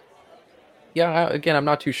 so... Yeah, again, I'm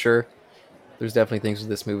not too sure. There's definitely things with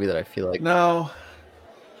this movie that I feel like... No.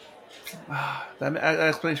 That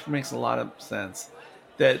explanation makes a lot of sense.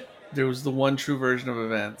 That there was the one true version of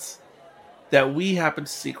events that we happen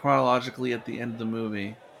to see chronologically at the end of the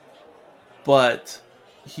movie, but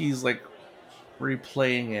he's like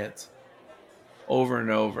replaying it over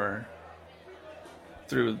and over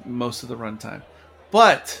through most of the runtime.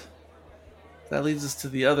 But that leads us to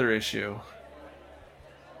the other issue.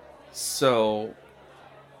 So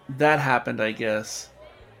that happened, I guess.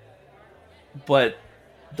 But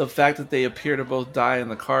the fact that they appear to both die in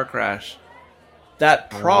the car crash, that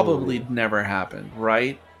probably never happened,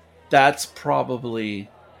 right? That's probably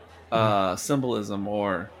symbolism,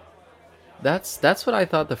 or... That's what I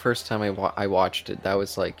thought the first time I watched it. That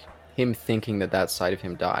was like him thinking that side of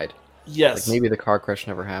him died. Yes. Like maybe the car crash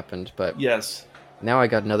never happened, but... Yes. Now I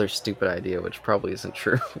got another stupid idea, which probably isn't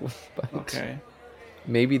true. But okay.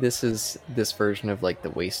 Maybe this is this version of like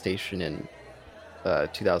the way station in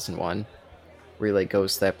 2001, where he like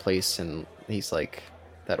goes to that place and he's like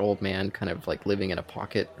that old man kind of like living in a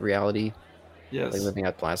pocket reality. Yes. Like living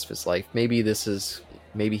out the last of his life. Maybe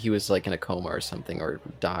he was like in a coma or something, or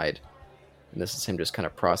died. and this is him just kind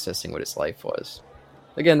of processing what his life was.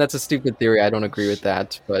 Again, that's a stupid theory. I don't agree with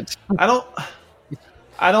that, but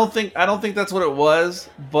I don't think that's what it was,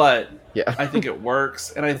 but yeah. I think it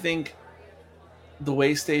works, and I think the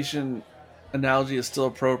way station analogy is still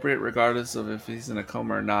appropriate regardless of if he's in a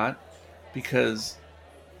coma or not, because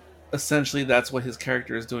essentially that's what his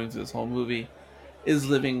character is doing through this whole movie, is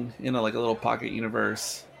living in a little pocket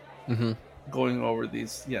universe, going over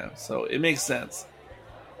these. Yeah, so it makes sense.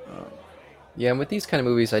 Yeah, and with these kind of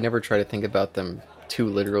movies, I never try to think about them too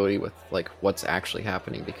literally with like what's actually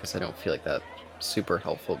happening, because I don't feel like that's super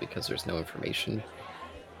helpful, because there's no information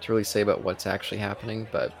to really say about what's actually happening.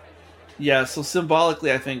 But yeah, so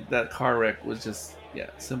symbolically, I think that car wreck was just,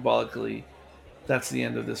 symbolically, that's the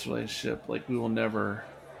end of this relationship. Like, we will never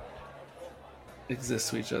exist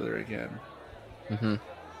to each other again.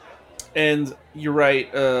 And you're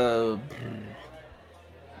right.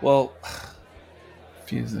 Well,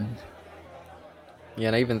 confusing. yeah,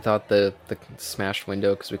 and I even thought the smashed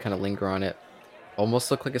window, because we kind of linger on it, almost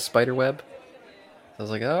looked like a spider web. I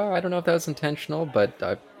was like, oh, I don't know if that was intentional,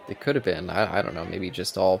 but it could have been. I don't know. Maybe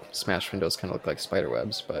just all smashed windows kind of look like spider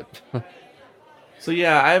webs, but... So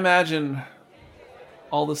yeah, I imagine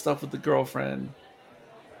all the stuff with the girlfriend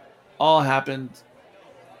all happened,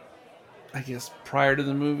 I guess, prior to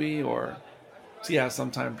the movie, or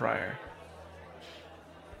sometime prior.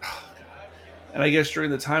 Oh, God. And I guess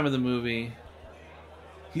during the time of the movie,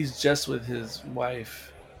 he's just with his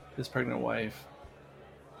wife, his pregnant wife,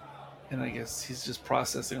 and I guess he's just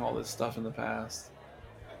processing all this stuff in the past.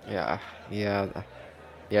 Yeah.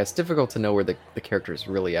 It's difficult to know where the character is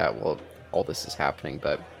really at while all this is happening,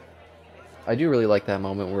 but I do really like that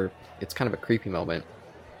moment where it's kind of a creepy moment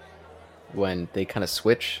when they kind of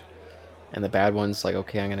switch, and the bad one's like,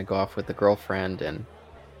 okay, I'm going to go off with the girlfriend, and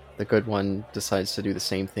the good one decides to do the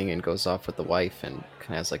same thing and goes off with the wife, and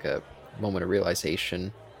kind of has like a moment of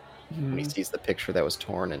realization when he sees the picture that was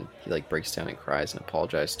torn, and he like breaks down and cries and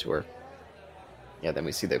apologizes to her. Yeah, then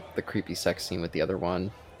we see the creepy sex scene with the other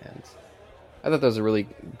one, and I thought that was a really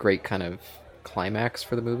great kind of climax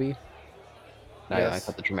for the movie. Yes. I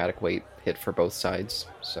thought the dramatic weight hit for both sides,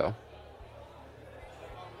 so...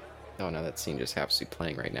 Oh no, that scene just happens to be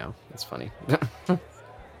playing right now. That's funny.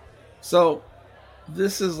 So,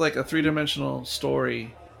 this is like a three-dimensional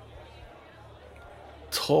story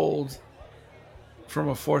told from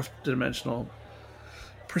a fourth-dimensional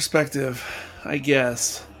perspective, I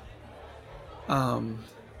guess. And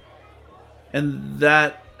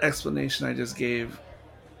that explanation I just gave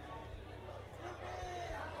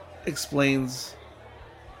explains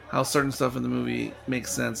how certain stuff in the movie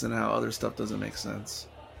makes sense and how other stuff doesn't make sense,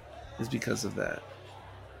 is because of that.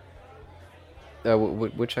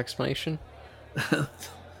 Which explanation?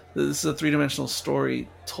 This is a three-dimensional story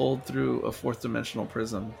told through a fourth-dimensional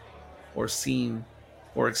prism, or seen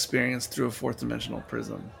or experienced through a fourth-dimensional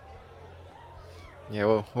prism. Yeah,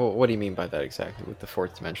 well, what do you mean by that exactly, with the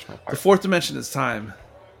fourth-dimensional part? The fourth dimension is time.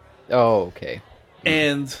 Oh, okay.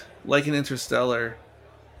 And, like in Interstellar,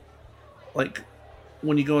 like,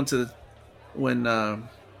 when McConaughey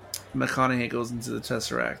goes into the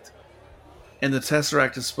Tesseract, and the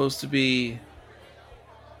Tesseract is supposed to be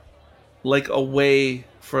like a way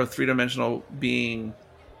for a three-dimensional being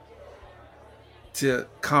to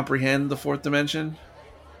comprehend the fourth dimension.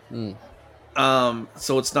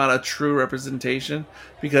 So it's not a true representation,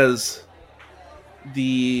 because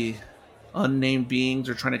the unnamed beings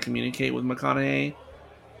are trying to communicate with McConaughey,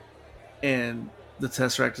 and the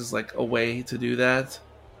Tesseract is like a way to do that.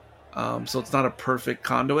 So it's not a perfect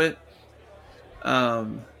conduit.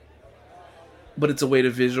 But it's a way to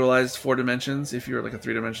visualize four dimensions if you're like a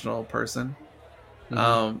three-dimensional person.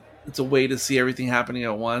 It's a way to see everything happening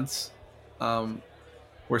at once,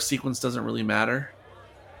 where sequence doesn't really matter.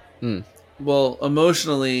 Well,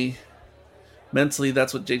 emotionally, mentally,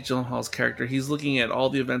 that's what Jake Gyllenhaal's character, he's looking at all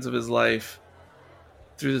the events of his life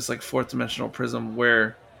through this like fourth dimensional prism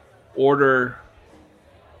where order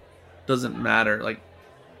doesn't matter, like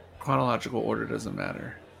chronological order doesn't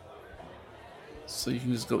matter. So you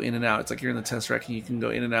can just go in and out. It's like you're in the Tesseract and you can go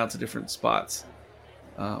in and out to different spots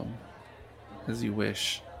as you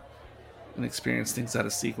wish, and experience things out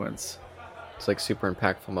of sequence. It's like super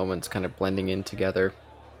impactful moments kind of blending in together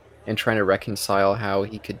and trying to reconcile how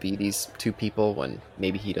he could be these two people when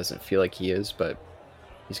maybe he doesn't feel like he is, but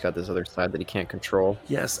he's got this other side that he can't control.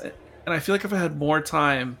 Yes, and I feel like if I had more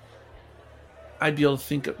time, I'd be able to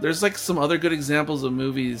think of... There's like some other good examples of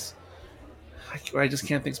movies, I just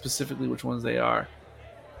can't think specifically which ones they are,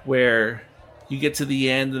 where you get to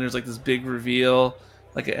the end and there's like this big reveal,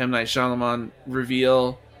 like an M. Night Shyamalan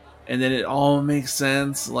reveal, and then it all makes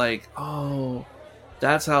sense, like, oh,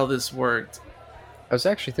 That's how this worked. I was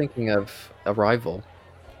actually thinking of Arrival.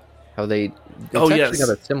 How it's Oh, actually got yes.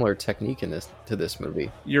 a similar technique in this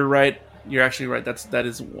movie. You're right. You're actually right. That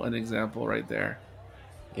is one example right there.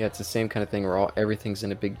 Yeah, it's the same kind of thing where everything's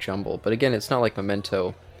in a big jumble. But again, it's not like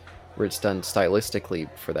Memento, where it's done stylistically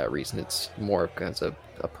for that reason. It's more because of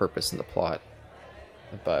a purpose in the plot.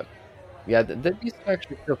 But yeah, these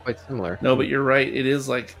actually feel quite similar. No, but you're right. It is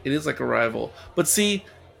like Arrival. But see,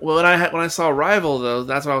 when I saw Arrival though,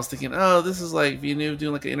 that's what I was thinking. Oh, this is like Villeneuve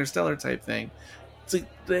doing like an Interstellar type thing. It's like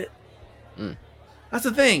that's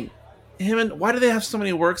the thing. Why do they have so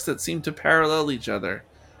many works that seem to parallel each other?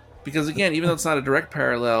 Because again, even though it's not a direct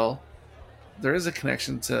parallel, there is a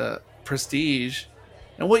connection to Prestige.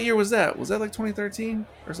 And what year was that? Was that like 2013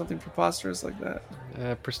 or something preposterous like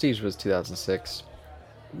that? Prestige was 2006.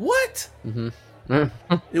 What?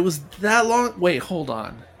 Mm-hmm. It was that long? Wait, hold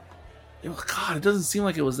on. God, it doesn't seem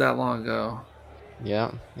like it was that long ago.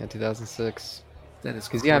 Yeah, 2006. That is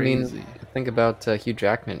Because crazy. yeah, I mean, think about Hugh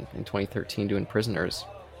Jackman in 2013 doing Prisoners.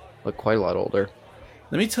 Looked quite a lot older.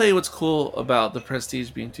 Let me tell you what's cool about The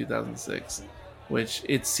Prestige being 2006, which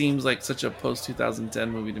it seems like such a post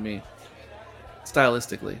 2010 movie to me,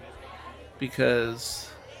 stylistically,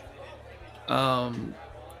 because,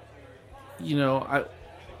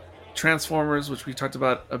 Transformers, which we talked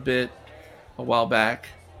about a bit a while back.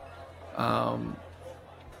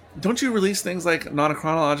 Don't you release things like not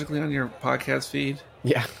chronologically on your podcast feed?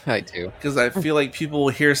 Yeah, I do. Because I feel like people will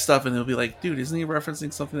hear stuff and they'll be like, dude, isn't he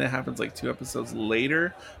referencing something that happens like 2 episodes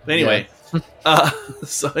later? But anyway,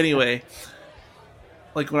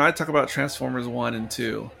 like when I talk about Transformers 1 and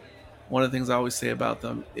 2, one of the things I always say about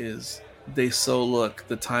them is they so look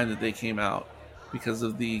the time that they came out because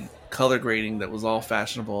of the color grading that was all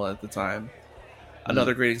fashionable at the time.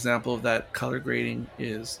 Another great example of that color grading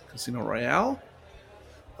is Casino Royale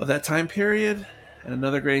of that time period. And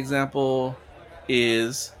another great example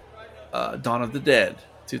is Dawn of the Dead,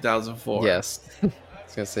 2004. Yes. I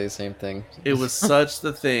was going to say the same thing. It was such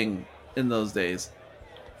the thing in those days.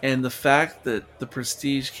 And the fact that The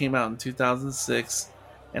Prestige came out in 2006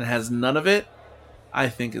 and has none of it, I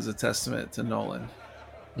think is a testament to Nolan.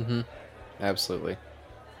 Mm-hmm. Absolutely.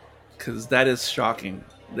 Because that is shocking.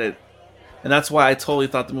 And that's why I totally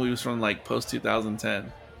thought the movie was from like post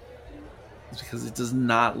 2010. It's because it does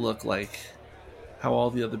not look like how all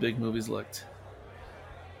the other big movies looked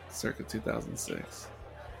circa 2006.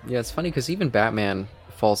 Yeah, it's funny because even Batman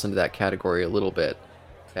falls into that category a little bit.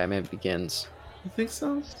 Batman Begins. You think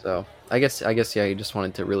so? So I guess yeah, he just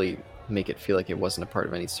wanted to really make it feel like it wasn't a part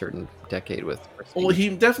of any certain decade with Prestige. Well, he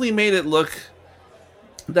definitely made it look,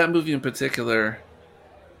 that movie in particular,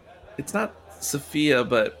 it's not Sophia,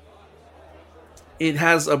 but it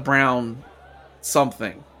has a brown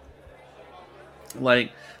something.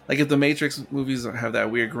 Like if the Matrix movies have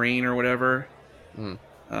that weird green or whatever,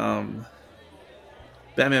 Batman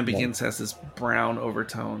Begins has this brown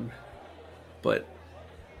overtone, but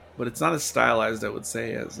it's not as stylized, I would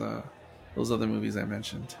say, as those other movies I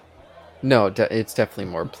mentioned. No, it's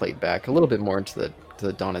definitely more played back, a little bit more into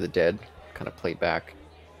the Dawn of the Dead kind of played back.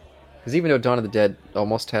 Because even though Dawn of the Dead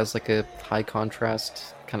almost has like a high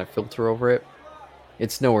contrast kind of filter over it,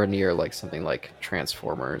 it's nowhere near like something like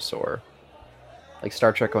Transformers or like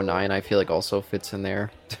Star Trek 09. I feel like also fits in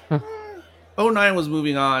there. 09 was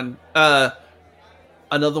moving on.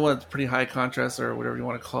 Another one that's pretty high contrast, or whatever you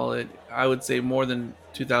want to call it, I would say more than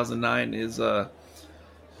 2009 is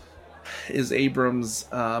Abrams'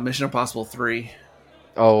 Mission Impossible 3.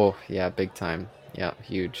 Oh yeah, big time. Yeah,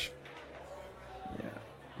 huge.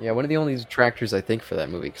 Yeah, one of the only detractors I think for that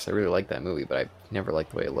movie, because I really like that movie, but I never liked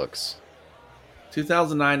the way it looks.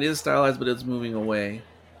 2009 is stylized, but it's moving away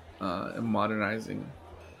and modernizing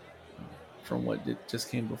from what just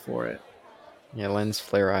came before it. Yeah, lens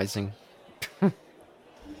flareizing.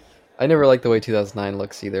 I never liked the way 2009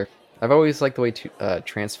 looks either. I've always liked the way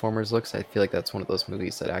Transformers looks. I feel like that's one of those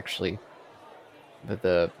movies that actually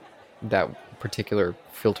that particular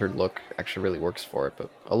filtered look actually really works for it. But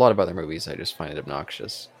a lot of other movies, I just find it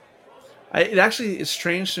obnoxious. It actually is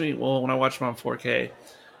strange to me. Well, when I watch them on 4K,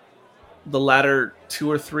 the latter 2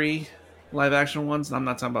 or 3 live action ones, and I'm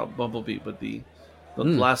not talking about Bumblebee, but the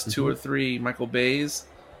last 2 or 3 Michael Bay's,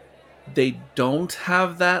 they don't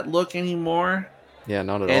have that look anymore. Yeah,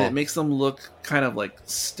 not at all. And it makes them look kind of like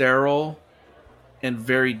sterile and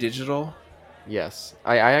very digital. Yes,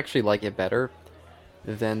 I actually like it better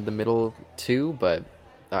than the middle 2, but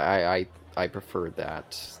I prefer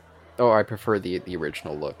that. Oh, I prefer the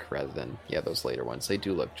original look rather than those later ones. They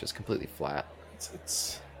do look just completely flat.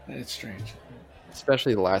 It's strange.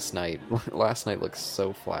 Especially the Last Night. Last Night looks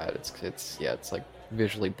so flat. It's like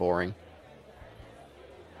visually boring.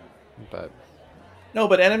 But No,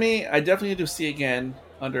 but Enemy, I definitely need to see again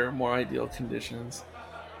under more ideal conditions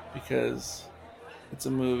because it's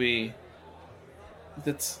a movie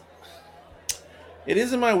that's it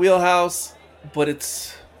is in my wheelhouse, but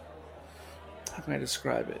it's how can I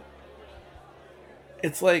describe it?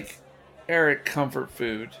 It's like Eric comfort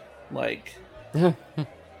food. Like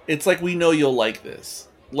it's like we know you'll like this.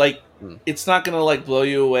 Like it's not gonna like blow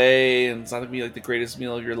you away, and it's not gonna be like the greatest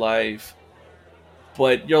meal of your life,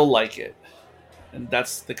 but you'll like it, and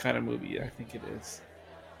that's the kind of movie I think it is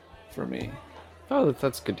for me. oh,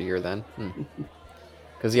 that's good to hear then.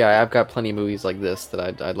 Because yeah, I've got plenty of movies like this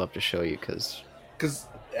that I'd love to show you. Because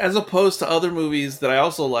as opposed to other movies that I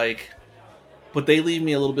also like, but they leave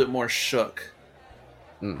me a little bit more shook.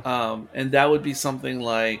 And that would be something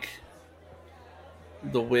like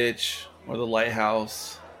The Witch or The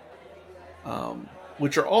Lighthouse,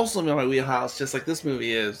 which are also in my wheelhouse, just like this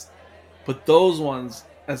movie is. But those ones,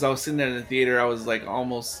 as I was sitting there in the theater, I was like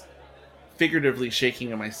almost figuratively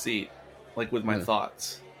shaking in my seat, like with my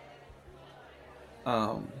thoughts.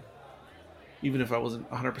 Even if I wasn't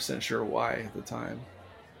 100% sure why at the time.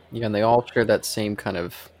 yeah, and they all share that same kind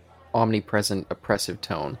of omnipresent, oppressive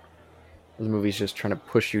tone. The movie's just trying to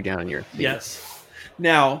push you down in your feet. Yes.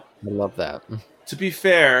 Now, I love that. to be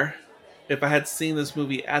fair, if I had seen this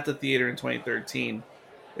movie at the theater in 2013,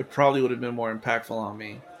 it probably would have been more impactful on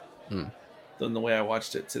me than the way I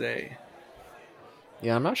watched it today.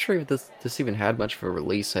 Yeah, I'm not sure if this even had much of a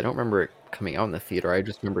release. I don't remember it coming out in the theater. I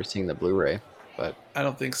just remember seeing the Blu-ray. But I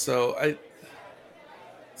don't think so.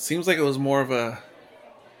 Seems like it was more of a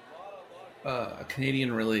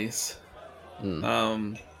Canadian release.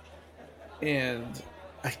 And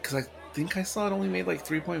because I think I saw it only made like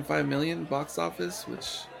 3.5 million box office,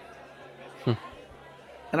 which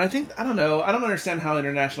and I don't know, I don't understand how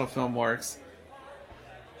international film works,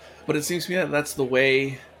 but it seems to me that that's the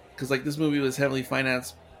way, because like this movie was heavily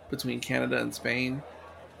financed between Canada and Spain.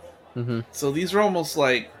 So these are almost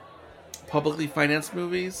like publicly financed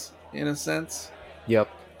movies in a sense. Yep.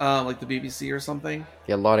 Like the BBC or something.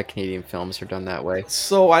 Yeah, a lot of Canadian films are done that way.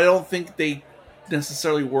 So I don't think they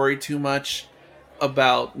necessarily worry too much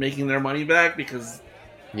about making their money back because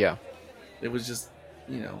yeah, it was just,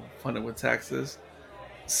 funded with taxes.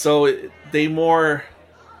 So they're more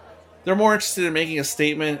interested in making a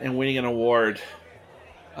statement and winning an award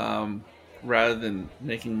rather than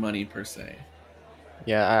making money per se.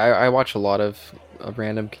 Yeah, I watch a lot of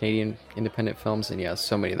random Canadian independent films, and yeah,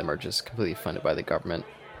 so many of them are just completely funded by the government.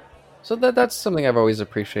 So that's something I've always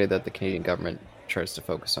appreciated, that the Canadian government tries to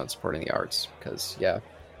focus on supporting the arts, because yeah,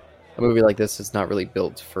 a movie like this is not really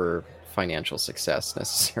built for financial success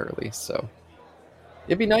necessarily. So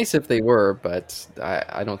it'd be nice if they were, but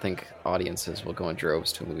I don't think audiences will go in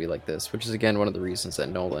droves to a movie like this, which is again one of the reasons that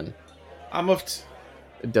Nolan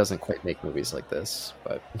doesn't quite make movies like this.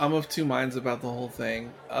 But I'm of two minds about the whole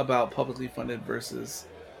thing, about publicly funded versus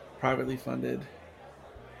privately funded.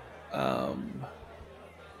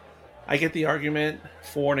 I get the argument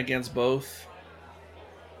for and against both,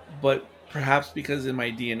 but perhaps because in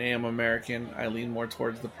my DNA I'm American, I lean more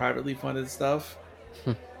towards the privately funded stuff.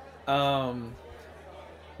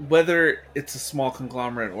 Whether it's a small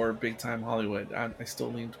conglomerate or big time Hollywood, I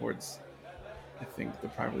still lean towards, I think, the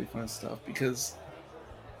privately funded stuff because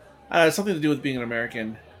it's something to do with being an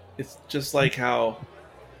American. It's just like how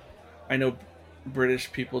I know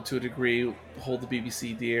British people to a degree hold the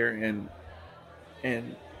BBC dear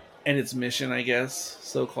and its mission, I guess,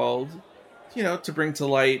 so called, to bring to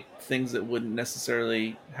light things that wouldn't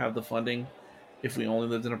necessarily have the funding if we only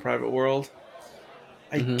lived in a private world.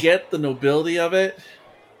 I get the nobility of it,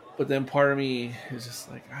 but then part of me is just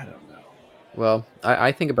like, I don't know. Well,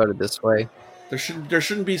 I think about it this way. There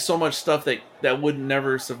shouldn't be so much stuff that would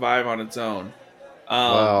never survive on its own.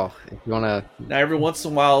 Well, if you want to... Now, every once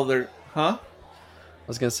in a while, I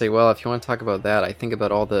was going to say, well, if you want to talk about that, I think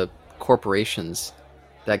about all the corporations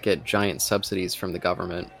that get giant subsidies from the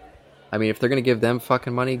government. I mean, if they're going to give them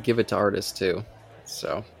fucking money, give it to artists too.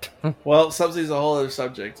 So... Well, subsidies is a whole other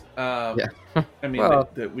subject. Yeah. I mean,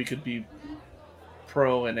 that we could be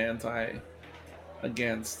pro and anti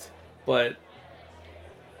against. But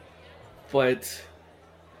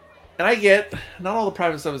and I get not all the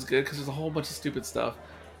private stuff is good because there's a whole bunch of stupid stuff.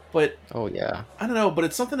 But oh yeah, I don't know. But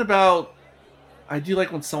it's something about, I do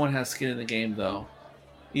like when someone has skin in the game, though,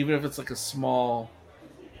 even if it's like a small,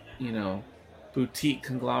 boutique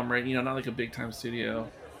conglomerate. Not like a big time studio,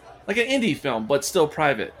 like an indie film, but still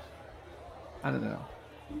private. I don't know.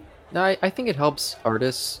 No, I think it helps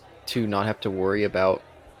artists to not have to worry about,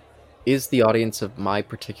 is the audience of my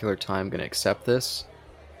particular time going to accept this?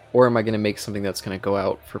 or am I going to make something that's going to go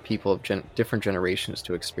out for people of different generations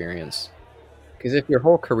to experience? Because if your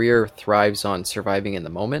whole career thrives on surviving in the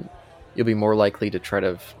moment, you'll be more likely to try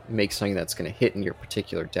to make something that's going to hit in your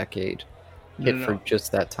particular decade, hit for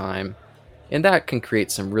just that time. And that can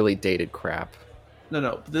create some really dated crap.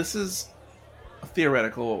 No. This is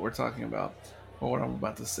theoretical, what we're talking about, or what I'm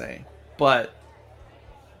about to say. But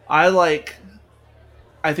I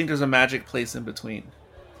think there's a magic place in between.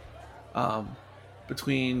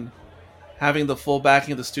 Between having the full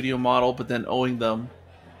backing of the studio model, but then owing them,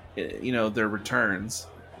 their returns.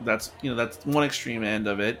 That's one extreme end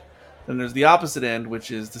of it. Then there's the opposite end,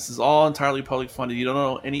 which is this is all entirely public funded. You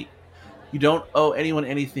don't owe anyone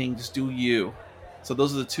anything. Just do you. So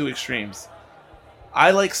those are the two extremes.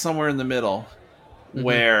 I like somewhere in the middle,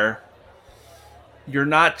 where you're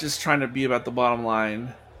not just trying to be about the bottom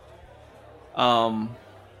line,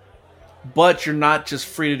 but you're not just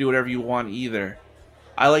free to do whatever you want either.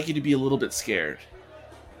 I like you to be a little bit scared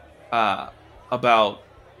about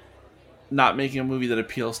not making a movie that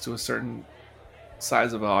appeals to a certain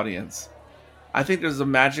size of audience. I think there's a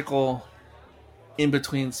magical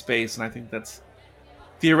in-between space, and I think that's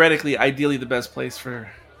theoretically, ideally, the best place for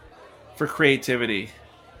creativity.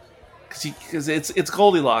 Because it's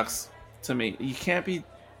Goldilocks to me. You can't be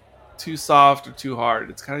too soft or too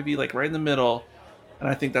hard. It's kind of be like right in the middle, and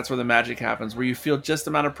I think that's where the magic happens, where you feel just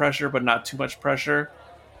amount of pressure, but not too much pressure.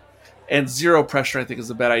 And zero pressure, I think, is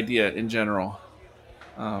a bad idea in general.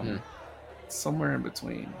 Somewhere in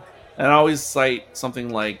between. And I always cite something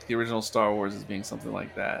like the original Star Wars as being something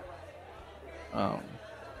like that.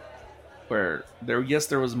 Where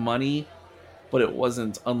there was money, but it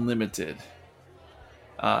wasn't unlimited.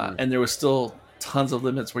 And there was still tons of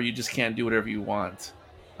limits where you just can't do whatever you want.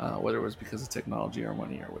 Whether it was because of technology or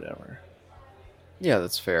money or whatever. Yeah,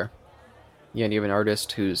 that's fair. Yeah, and you have an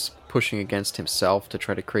artist who's pushing against himself to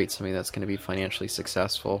try to create something that's going to be financially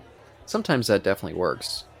successful. Sometimes that definitely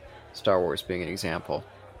works. Star Wars being an example.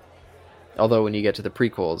 Although when you get to the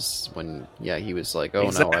prequels, when, he was like, oh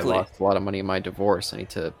no, I lost a lot of money in my divorce. I need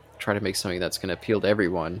to try to make something that's going to appeal to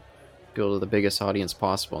everyone, appeal to the biggest audience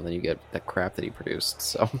possible, and then you get that crap that he produced,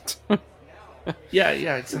 so... yeah,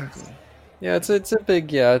 exactly. Yeah, it's a big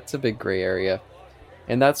gray area.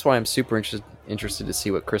 And that's why I'm super interested to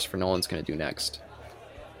see what Christopher Nolan's going to do next.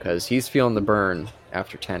 Because he's feeling the burn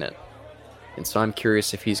after Tenet. And so I'm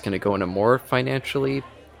curious if he's going to go in a more financially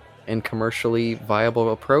and commercially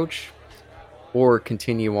viable approach, or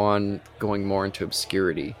continue on going more into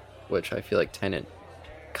obscurity, which I feel like Tenet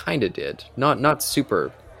kind of did. Not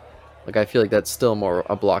super. Like, I feel like that's still more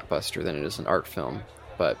a blockbuster than it is an art film.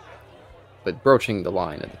 But broaching the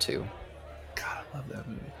line of the two. God, I love that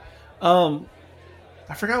movie.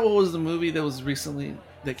 I forgot what was the movie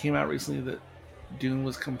that came out recently that Dune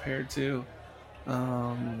was compared to.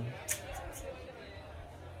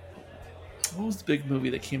 What was the big movie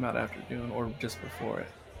that came out after Dune or just before it?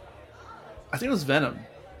 I think it was Venom,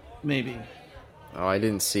 maybe. Oh, I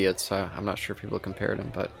didn't see it, so I'm not sure if people compared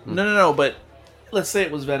them, but... No, but let's say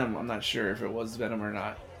it was Venom. I'm not sure if it was Venom or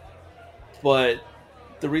not. But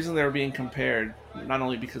the reason they were being compared, not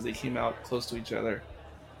only because they came out close to each other,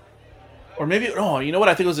 or maybe... Oh, you know what?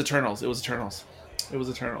 I think it was Eternals. It was Eternals.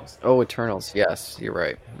 Oh, Eternals. Yes, you're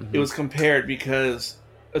right. It was compared because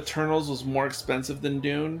Eternals was more expensive than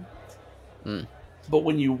Dune. But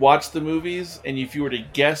when you watch the movies, and if you were to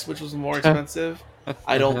guess which was more expensive,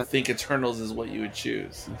 I don't think Eternals is what you would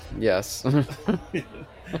choose. Yes. I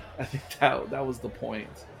think that was the point.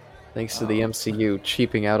 Thanks to the MCU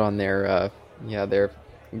cheaping out on their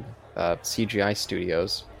CGI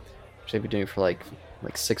studios, which they've been doing for like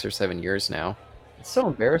 6 or 7 years now. It's so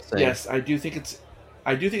embarrassing. Yes, I do think it's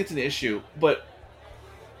an issue, but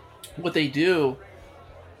what they do,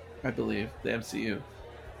 I believe, the MCU,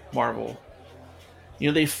 Marvel,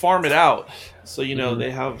 they farm it out. So, they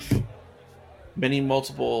have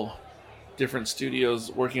multiple different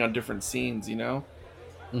studios working on different scenes,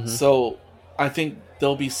 So I think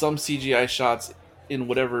there'll be some CGI shots in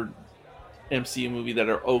whatever MCU movie that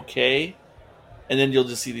are okay, and then you'll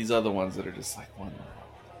just see these other ones that are just like one.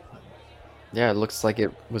 Yeah, it looks like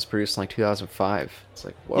it was produced in 2005. It's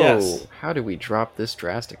like, whoa, yes. How did we drop this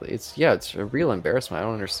drastically? It's a real embarrassment. I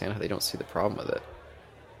don't understand how they don't see the problem with it.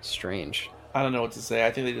 Strange. I don't know what to say.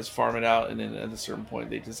 I think they just farm it out, and then at a certain point,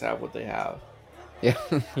 they just have what they have. Yeah,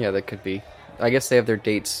 yeah, that could be. I guess they have their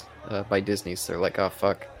dates by Disney, so they're like, oh,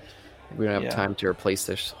 fuck. We don't have time to replace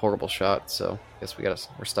this horrible shot, so I guess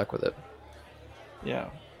we're stuck with it. Yeah.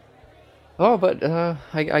 Oh, but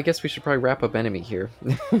I guess we should probably wrap up Enemy here.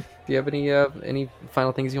 Do you have any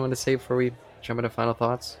final things you want to say before we jump into final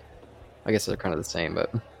thoughts? I guess they're kind of the same,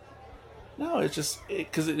 but... No, it's just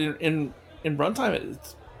because in runtime,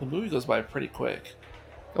 the movie goes by pretty quick.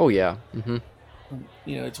 Oh yeah. Mm-hmm.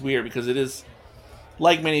 It's weird because it is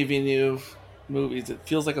like many Villeneuve movies. It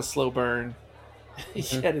feels like a slow burn,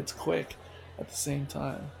 Mm-hmm. yet it's quick at the same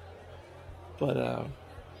time. But I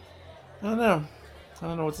don't know. I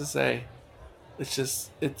don't know what to say. It's just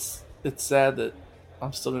it's sad that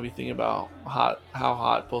I'm still gonna be thinking about how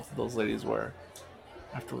hot both of those ladies were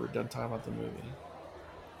after we're done talking about the movie.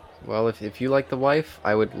 Well, if you like The Wife,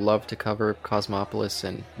 I would love to cover Cosmopolis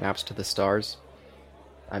and Maps to the Stars.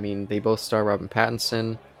 I mean, they both star Robin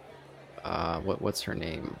Pattinson. What's her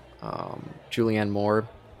name? Julianne Moore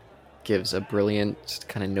gives a brilliant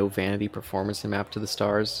kind of no vanity performance in Map to the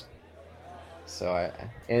Stars. So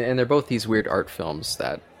and they're both these weird art films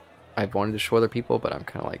that I've wanted to show other people, but I'm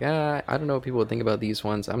kind of like, I don't know what people would think about these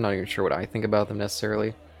ones. I'm not even sure what I think about them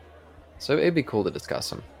necessarily. So it'd be cool to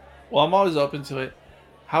discuss them. Well, I'm always open to it.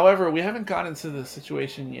 However, we haven't gotten into the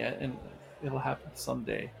situation yet, and it'll happen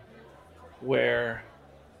someday, where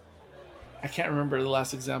I can't remember the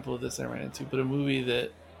last example of this I ran into, but a movie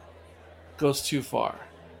that goes too far,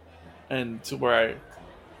 and to where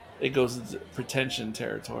it goes into pretension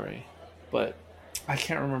territory. But I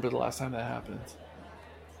can't remember the last time that happened.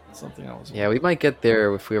 Something I was. Yeah, we might get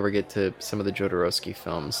there if we ever get to some of the Jodorowsky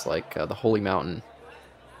films, like The Holy Mountain.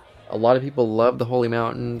 A lot of people love The Holy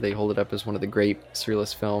Mountain. They hold it up as one of the great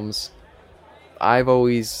surrealist films. I've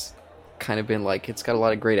always kind of been like, it's got a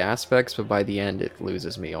lot of great aspects, but by the end it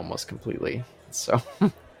loses me almost completely. So,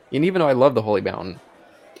 and even though I love The Holy Mountain,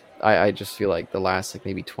 I just feel like the last like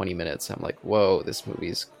maybe 20 minutes, I'm like, whoa, this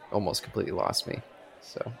movie's almost completely lost me.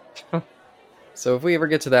 So, so if we ever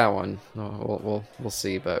get to that one, we'll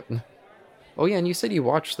see. But oh yeah, and you said you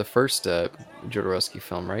watched the first Jodorowsky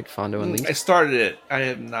film, right? Fondo and Lee. I started it. I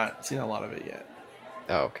have not seen a lot of it yet.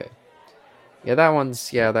 Oh, okay. Yeah, that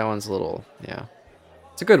one's a little, yeah.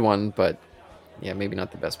 It's a good one, but yeah, maybe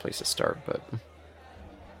not the best place to start. But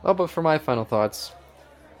well, but for my final thoughts,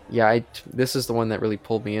 yeah, this is the one that really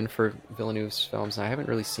pulled me in for Villeneuve's films. And I haven't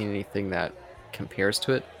really seen anything that compares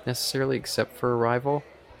to it necessarily, except for Arrival.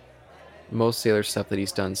 Most of the other stuff that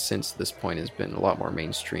he's done since this point has been a lot more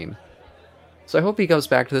mainstream. So I hope he goes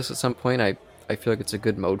back to this at some point. I feel like it's a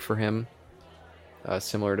good mode for him,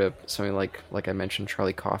 similar to something like I mentioned,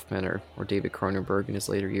 Charlie Kaufman or David Cronenberg in his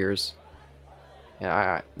later years.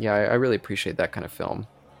 Yeah, I really appreciate that kind of film.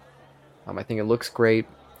 I think it looks great.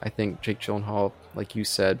 I think Jake Gyllenhaal, like you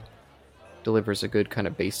said, delivers a good kind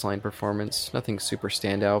of baseline performance. Nothing super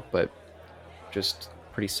standout, but just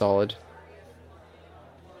pretty solid.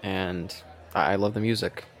 And I love the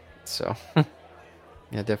music, so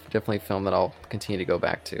yeah, definitely a film that I'll continue to go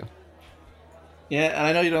back to. Yeah, and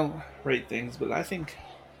I know you don't rate things, but I think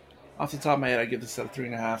off the top of my head, I give this a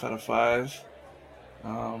 3.5 out of 5.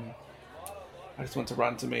 I just went to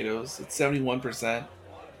Rotten Tomatoes. It's 71%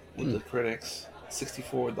 with the critics,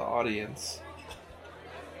 64% with the audience.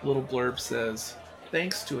 A little blurb says,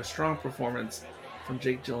 thanks to a strong performance from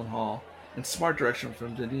Jake Gyllenhaal and smart direction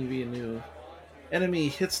from Denis Villeneuve, Enemy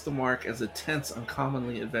hits the mark as a tense,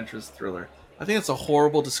 uncommonly adventurous thriller. I think it's a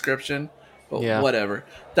horrible description, but Yeah. whatever.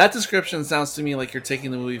 That description sounds to me like you're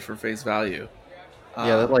taking the movie for face value.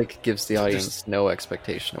 Yeah, that like gives the audience no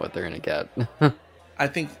expectation of what they're gonna get. I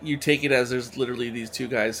think you take it as there's literally these two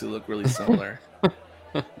guys who look really similar.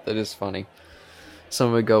 That is funny.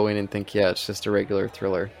 Someone would go in and think, yeah, it's just a regular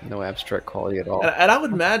thriller, no abstract quality at all. And I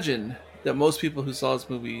would imagine that most people who saw this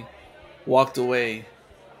movie walked away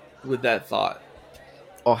with that thought.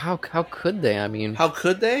 Oh, how could they? I mean, How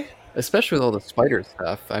could they? especially with all the spider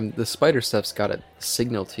stuff. The spider stuff's got to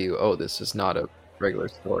signal to you, oh, this is not a regular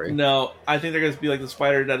story. No, I think they're going to be like the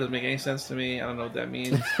spider. That doesn't make any sense to me. I don't know what that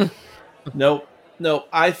means. Nope. No,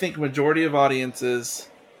 I think majority of audiences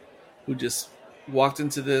who just walked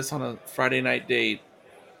into this on a Friday night date,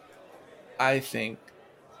 I think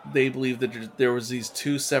they believe that there was these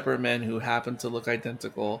two separate men who happened to look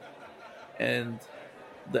identical, and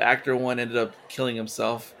the actor one ended up killing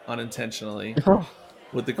himself unintentionally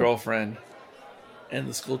with the girlfriend, and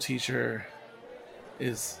the school teacher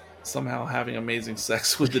is somehow having amazing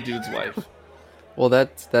sex with the dude's wife. Well,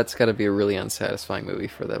 that's got to be a really unsatisfying movie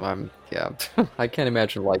for them. I can't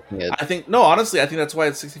imagine liking it. Honestly, I think that's why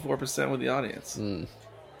it's 64% with the audience.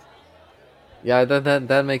 Yeah,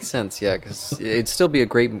 that makes sense. Yeah, because it'd still be a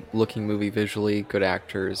great looking movie visually, good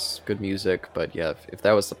actors, good music. But yeah, if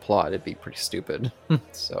that was the plot, it'd be pretty stupid.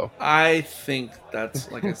 So I think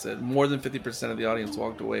that's, like I said, more than 50% of the audience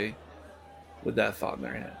walked away with that thought in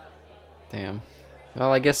their head. Damn.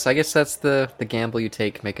 Well, I guess that's the gamble you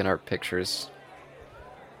take making art pictures.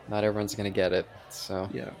 Not everyone's gonna get it. So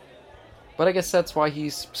yeah. But I guess that's why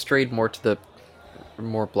he's strayed more to the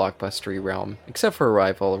more blockbustery realm, except for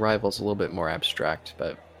Arrival. Arrival's a little bit more abstract,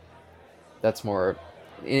 but that's more,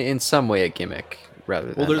 in some way, a gimmick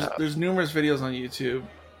rather than. Well, there's numerous videos on YouTube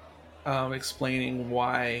explaining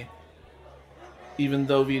why, even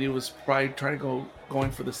though VD was probably going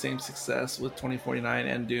for the same success with 2049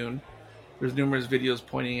 and Dune, there's numerous videos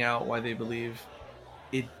pointing out why they believe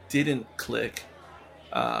it didn't click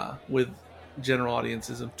with general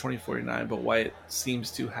audiences of 2049, but why it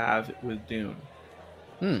seems to have with Dune.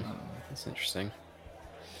 That's interesting.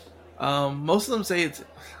 Most of them say it's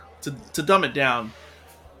to dumb it down,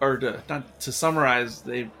 or to summarize.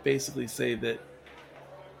 They basically say that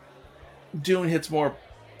Dune hits more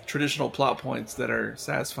traditional plot points that are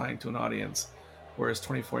satisfying to an audience, whereas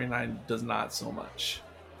 2049 does not so much.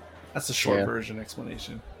 That's the short version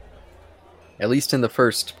explanation. At least in the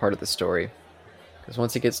first part of the story. Because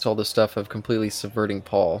once it gets to all the stuff of completely subverting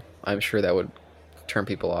Paul, I'm sure that would turn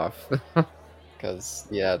people off. Because,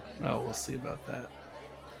 yeah. Oh, we'll see about that.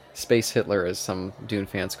 Space Hitler, as some Dune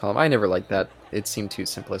fans call him. I never liked that. It seemed too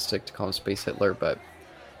simplistic to call him Space Hitler, but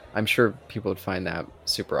I'm sure people would find that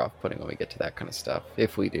super off-putting when we get to that kind of stuff,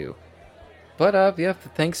 if we do. But, yeah,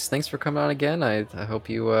 thanks for coming on again. I hope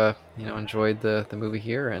you, enjoyed the movie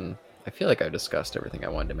here, and I feel like I've discussed everything I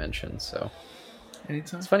wanted to mention, so...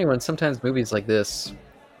 Anytime. It's funny when sometimes movies like this,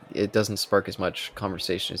 it doesn't spark as much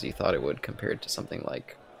conversation as you thought it would compared to something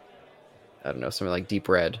like, I don't know, something like Deep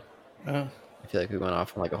Red. I feel like we went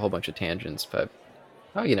off on like a whole bunch of tangents, but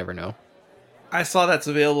you never know. I saw that's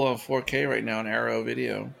available on 4K right now on Arrow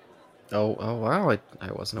Video. Oh wow,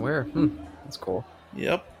 I wasn't aware. That's cool.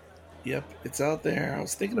 Yep, it's out there. I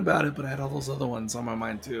was thinking about it, but I had all those other ones on my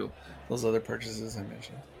mind too. Those other purchases I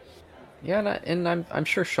mentioned. Yeah, and I'm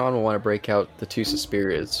sure Sean will want to break out the two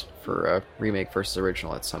Suspirias for remake versus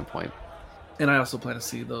original at some point. And I also plan to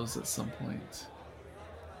see those at some point.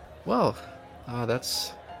 Well, I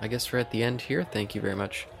guess we're at the end here. Thank you very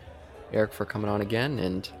much, Eric, for coming on again,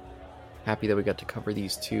 and happy that we got to cover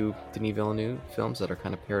these two Denis Villeneuve films that are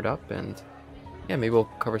kind of paired up, and yeah, maybe we'll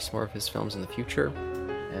cover some more of his films in the future,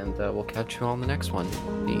 and we'll catch you all in the next one.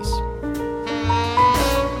 Peace.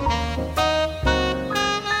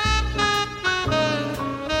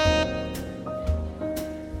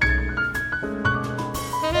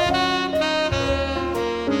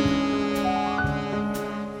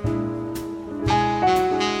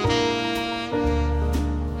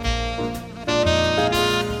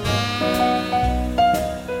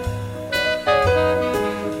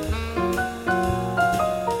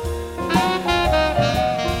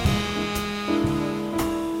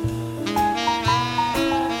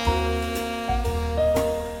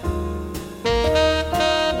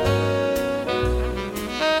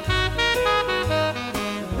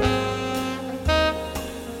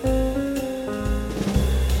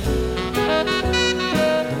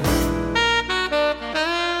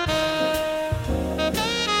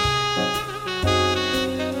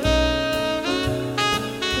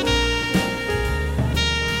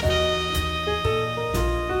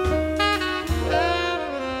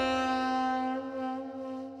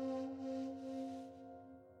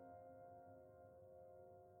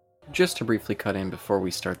 Just to briefly cut in before we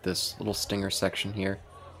start this little stinger section here,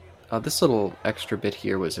 this little extra bit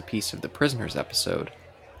here was a piece of the Prisoners episode,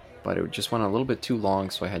 but it just went a little bit too long,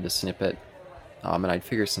 so I had to snip it. And I'd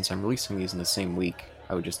figure since I'm releasing these in the same week,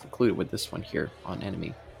 I would just include it with this one here on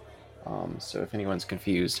Enemy. So if anyone's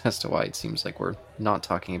confused as to why it seems like we're not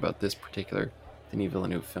talking about this particular Denis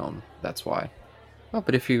Villeneuve film, that's why. Oh,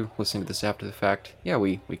 but if you listen to this after the fact, yeah,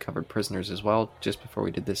 we covered Prisoners as well, just before we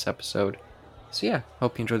did this episode. So yeah,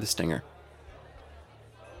 hope you enjoy the stinger.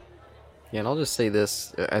 Yeah, and I'll just say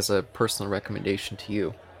this as a personal recommendation to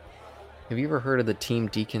you. Have you ever heard of the Team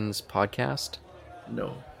Deakins podcast?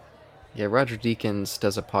 No. Yeah, Roger Deakins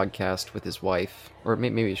does a podcast with his wife, or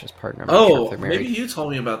maybe he's just partner. I'm not sure if they're married. Maybe you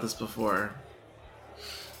told me about this before.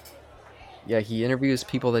 Yeah, he interviews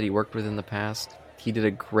people that he worked with in the past. He did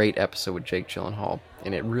a great episode with Jake Gyllenhaal,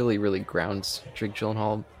 and it really, really grounds Jake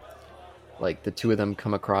Gyllenhaal. Like, the two of them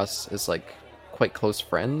come across as, like, quite close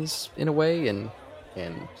friends in a way, and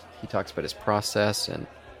he talks about his process, and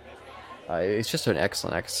it's just an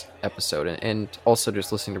excellent episode. And also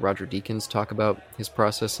just listening to Roger Deakins talk about his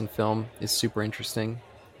process in film is super interesting.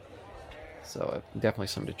 So definitely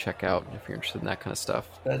something to check out if you're interested in that kind of stuff.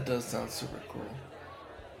 That does sound super cool.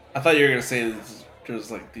 I thought you were going to say there's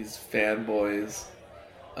like these fanboys,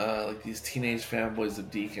 like these teenage fanboys of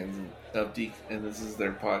Deakins, and this is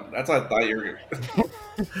their pod. That's what I thought you were going to.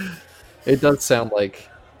 It does sound like...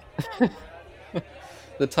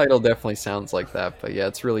 The title definitely sounds like that, but yeah,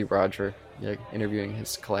 it's really Roger interviewing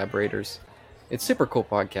his collaborators. It's super cool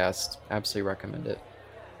podcast. Absolutely recommend it.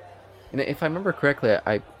 And if I remember correctly,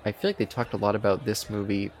 I feel like they talked a lot about this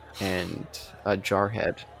movie and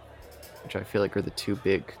Jarhead, which I feel like are the two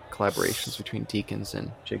big collaborations between Deakins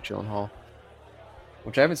and Jake Gyllenhaal.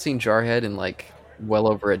 Which I haven't seen Jarhead in like well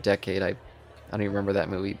over a decade. I don't even remember that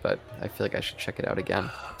movie, but I feel like I should check it out again.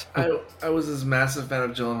 I was this massive fan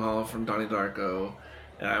of Gyllenhaal from Donnie Darko,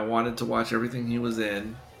 and I wanted to watch everything he was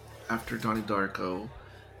in after Donnie Darko.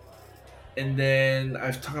 And then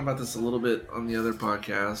I've talked about this a little bit on the other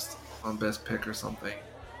podcast on Best Pick or something.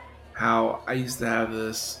 How I used to have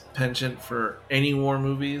this penchant for any war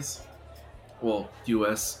movies, well,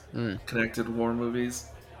 U.S. connected war movies,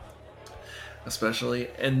 especially.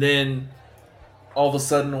 And then all of a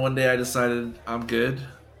sudden, one day I decided I'm good.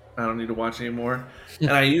 I don't need to watch anymore.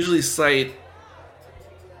 And I usually cite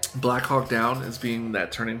Black Hawk Down as being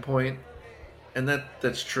that turning point, and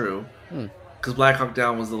that's true. Because Black Hawk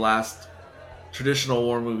Down was the last traditional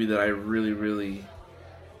war movie that I really, really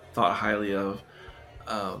thought highly of.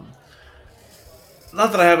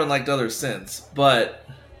 Not that I haven't liked others since, but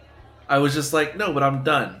I was just like, no, but I'm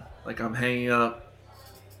done. Like, I'm hanging up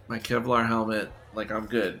my Kevlar helmet. Like, I'm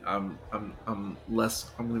good. I'm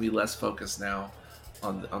gonna be less focused now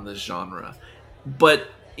on this genre. But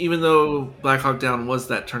even though Black Hawk Down was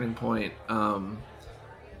that turning point,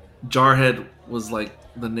 Jarhead was like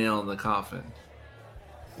the nail in the coffin,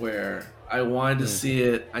 where I wanted to see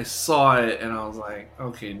it. I saw it, and I was like,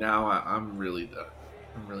 okay, now I'm really done.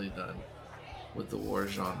 I'm really done with the war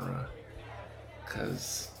genre.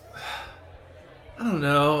 Because, I don't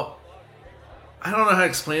know. I don't know how to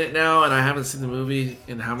explain it now, and I haven't seen the movie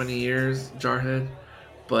in how many years, Jarhead,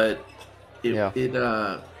 but it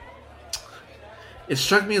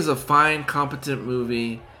struck me as a fine, competent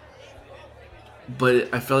movie,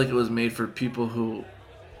 but I felt like it was made for people who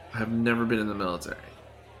have never been in the military.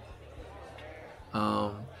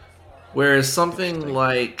 Whereas something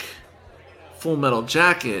like Full Metal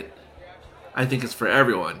Jacket, I think it's for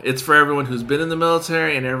everyone. It's for everyone who's been in the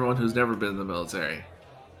military and everyone who's never been in the military.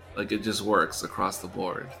 Like, it just works across the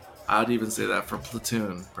board. I would even say that for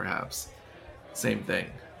Platoon, perhaps. Same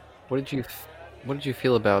thing. What did you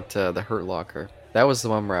feel about The Hurt Locker? That was the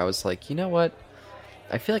one where I was like, you know what?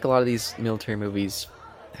 I feel like a lot of these military movies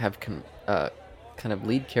have kind of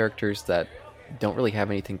lead characters that don't really have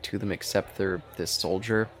anything to them except they're this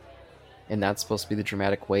soldier, and that's supposed to be the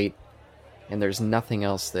dramatic weight, and there's nothing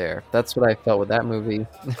else there. That's what I felt with that movie.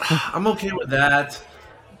 I'm okay with that,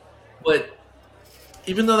 but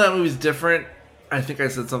even though that movie's different, I think I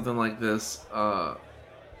said something like this. Because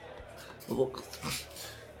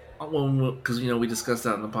we discussed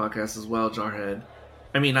that in the podcast as well. Jarhead,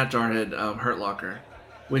 I mean not Jarhead, Hurt Locker,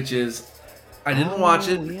 which is I didn't watch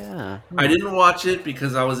it. Yeah, I didn't watch it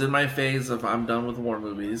because I was in my phase of I'm done with war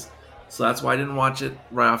movies, so that's why I didn't watch it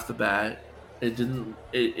right off the bat. It didn't.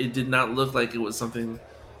 It did not look like it was something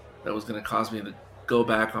that was going to cause me to go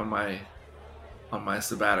back on my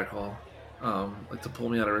sabbatical, like to pull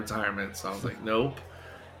me out of retirement. So I was like, nope.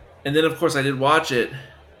 And then of course I did watch it,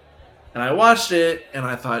 and I watched it, and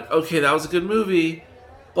I thought, okay, that was a good movie,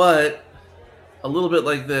 but a little bit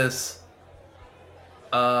like this.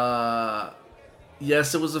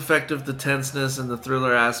 Yes, it was effective, the tenseness and the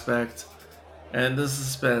thriller aspect, and the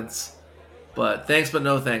suspense. But thanks, but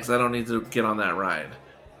no thanks. I don't need to get on that ride.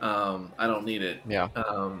 I don't need it. Yeah.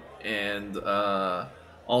 And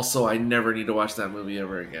also, I never need to watch that movie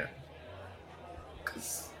ever again.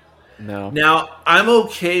 No. Now, I'm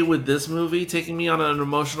okay with this movie taking me on an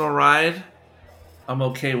emotional ride. I'm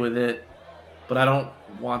okay with it. But I don't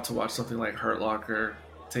want to watch something like Hurt Locker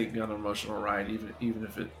take me on an emotional ride, even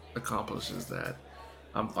if it accomplishes that.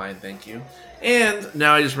 I'm fine, thank you. And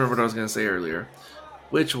now I just remembered what I was going to say earlier,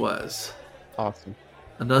 which was... Awesome.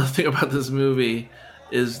 Another thing about this movie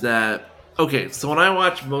is that... Okay, so when I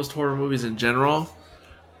watch most horror movies in general,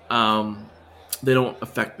 they don't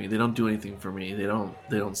affect me. They don't do anything for me. They don't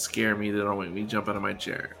scare me. They don't make me jump out of my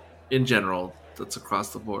chair. In general, that's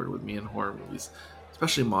across the board with me in horror movies,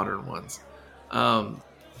 especially modern ones.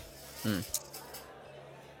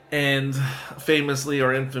 And famously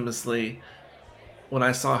or infamously, when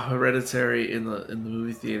I saw Hereditary in the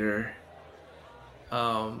movie theater,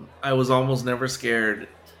 I was almost never scared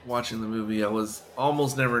watching the movie. I was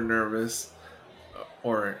almost never nervous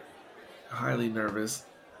or highly nervous.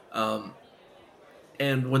 And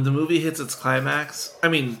when the movie hits its climax, I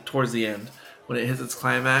mean towards the end, when it hits its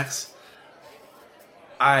climax,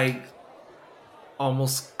 I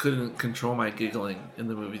almost couldn't control my giggling in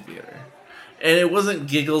the movie theater. And it wasn't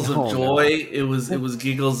giggles of joy. No. It was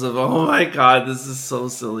giggles of, oh my god, this is so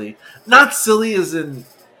silly. Not silly as in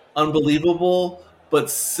unbelievable,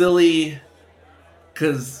 but silly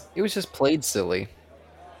because It was just played silly.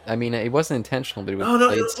 I mean, it wasn't intentional, but it was oh no,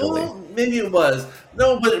 played silly. well maybe it was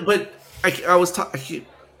no, but I was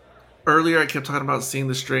earlier. I kept talking about seeing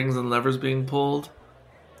the strings and levers being pulled.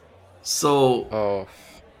 So Oh,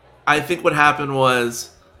 I think what happened was,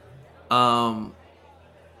 um,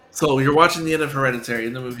 so you're watching the end of Hereditary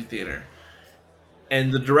in the movie theater,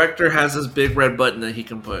 and the director has this big red button that he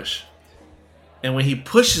can push. And when he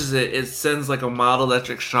pushes it, it sends like a mild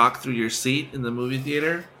electric shock through your seat in the movie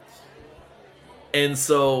theater. And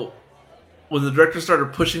so when the director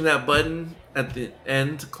started pushing that button at the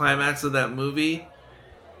end climax of that movie,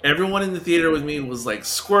 everyone in the theater with me was like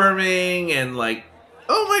squirming and like,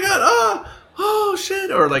 oh my god, oh shit,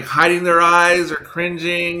 or like hiding their eyes or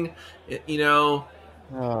cringing, you know,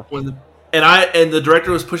 oh. when the and the director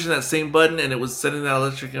was pushing that same button and it was sending that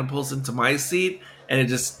electric impulse into my seat and it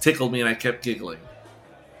just tickled me and I kept giggling.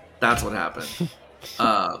 That's what happened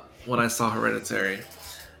when I saw Hereditary,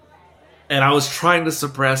 and I was trying to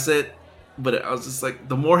suppress it, but I was just like,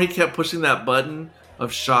 the more he kept pushing that button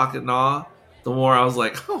of shock and awe, the more I was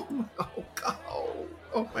like, oh god,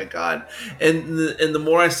 oh my god, and the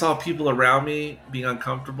more I saw people around me being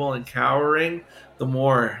uncomfortable and cowering, the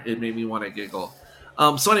more it made me want to giggle.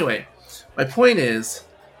 So anyway, my point is,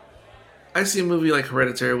 I see a movie like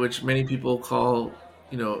Hereditary, which many people call,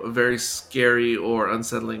 a very scary or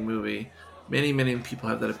unsettling movie. Many people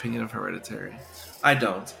have that opinion of Hereditary. I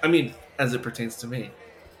don't. I mean, as it pertains to me.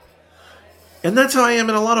 And that's how I am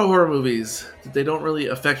in a lot of horror movies. That they don't really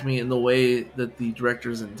affect me in the way that the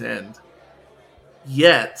directors intend.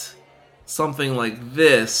 Yet, something like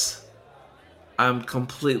this, I'm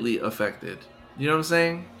completely affected. You know what I'm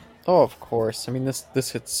saying? Oh, of course. I mean,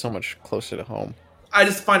 this hits so much closer to home. I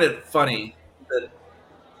just find it funny that,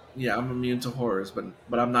 yeah, I'm immune to horrors, but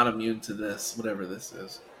I'm not immune to this, whatever this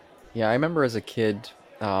is. Yeah, I remember as a kid,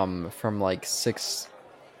 from like six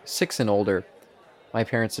and older, my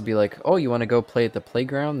parents would be like, "Oh, you want to go play at the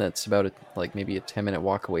playground? That's about like maybe a 10-minute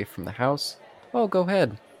walk away from the house. Oh, go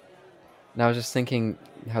ahead." And I was just thinking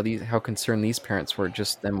how concerned these parents were,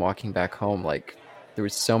 just them walking back home. Like, there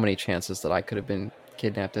was so many chances that I could have been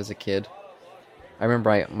kidnapped as a kid. I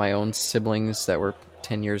remember my own siblings that were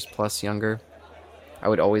 10 years plus younger. I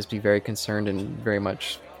would always be very concerned, and very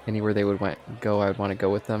much anywhere they would go, I would want to go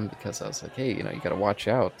with them, because I was like, hey, you gotta watch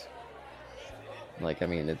out. Like, I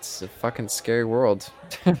mean, it's a fucking scary world.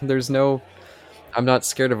 I'm not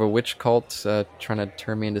scared of a witch cult trying to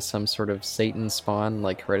turn me into some sort of Satan spawn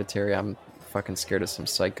like Hereditary. I'm fucking scared of some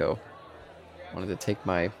psycho wanted to take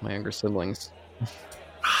my younger siblings.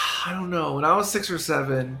 I don't know. When I was 6 or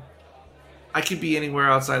 7, I could be anywhere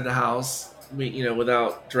outside the house,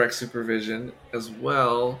 without direct supervision as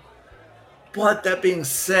well. But that being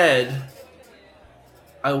said,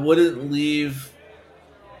 I wouldn't leave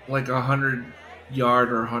like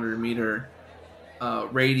 100-yard or 100-meter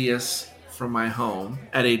radius from my home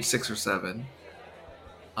at age 6 or 7.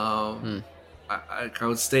 I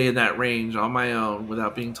would stay in that range on my own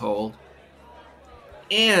without being told.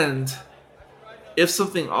 And if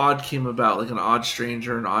something odd came about, like an odd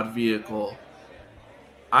stranger, an odd vehicle,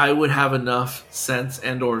 I would have enough sense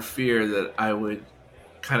and or fear that I would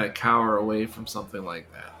kind of cower away from something like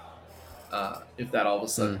that. If that all of a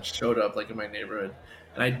sudden showed up, like in my neighborhood.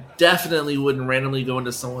 And I definitely wouldn't randomly go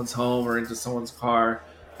into someone's home or into someone's car.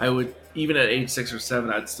 I would, even at age 6 or 7,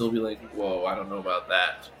 I'd still be like, whoa, I don't know about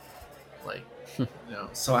that. Like,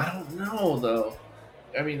 So I don't know, though.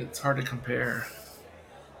 I mean, it's hard to compare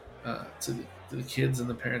to the kids and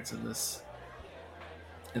the parents in this.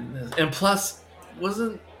 And plus,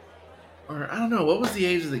 I don't know, what was the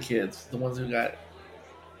age of the kids? The ones who got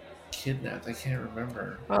kidnapped? I can't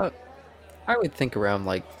remember. I would think around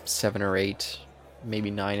like 7 or 8, maybe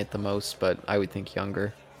 9 at the most, but I would think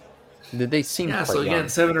younger. They seem quite so again, young.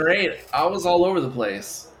 7 or 8. I was all over the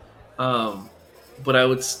place, but I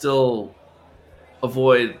would still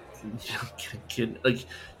avoid getting kidnapped. Like,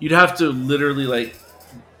 you'd have to literally like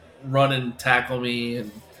run and tackle me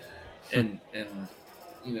and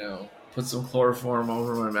put some chloroform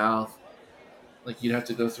over my mouth. Like, you'd have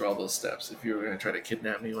to go through all those steps if you were going to try to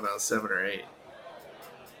kidnap me when I was 7 or 8.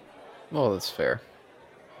 Well, that's fair.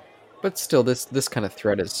 But still, this kind of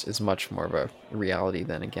threat is much more of a reality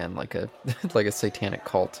than, again, like a like a satanic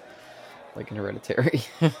cult, like in Hereditary.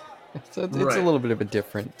 So it's Right. a little bit of a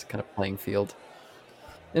different kind of playing field.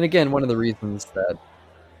 And again, one of the reasons that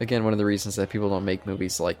people don't make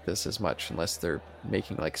movies like this as much, unless they're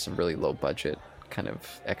making like some really low budget kind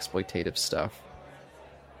of exploitative stuff.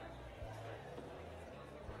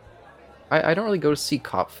 I don't really go to see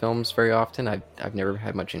cop films very often. I've never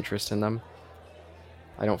had much interest in them.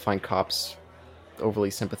 I don't find cops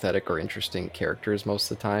overly sympathetic or interesting characters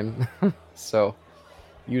most of the time. So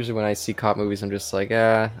usually when I see cop movies, I'm just like,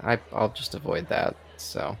 I'll just avoid that.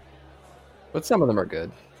 So, but some of them are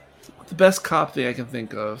good. The best cop thing I can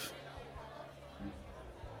think of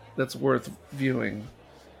that's worth viewing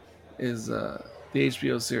is the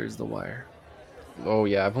HBO series The Wire. Oh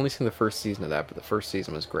yeah, I've only seen the first season of that, but the first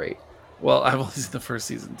season was great. Well, I've only seen the first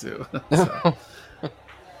season too, so.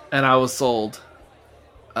 And I was sold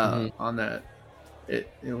on that. It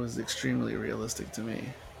was extremely realistic to me.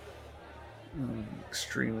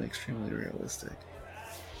 Extremely realistic.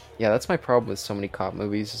 Yeah, that's my problem with so many cop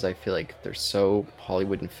movies is I feel like they're so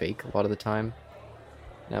Hollywood and fake a lot of the time.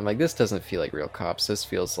 And I'm like, this doesn't feel like real cops. This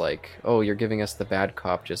feels like, oh, you're giving us the bad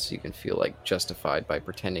cop just so you can feel like justified by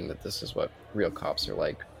pretending that this is what real cops are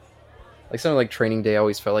like. Like something like Training Day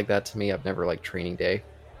always felt like that to me. I've never liked Training Day.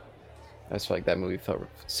 I just feel like that movie felt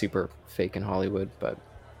super fake in Hollywood, but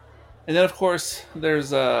And then of course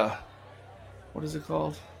there's what is it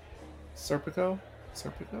called? Serpico?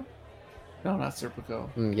 Serpico? No, not Serpico.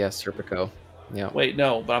 yes, Serpico. Yeah. Wait,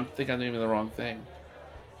 no, but I think I'm naming the wrong thing.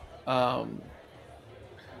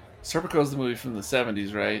 Serpico's the movie from the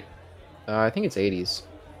 70s, right? I think it's 80s.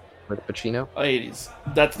 With Pacino? Oh, 80s.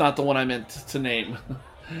 That's not the one I meant to name.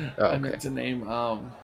 Oh, I okay. meant to name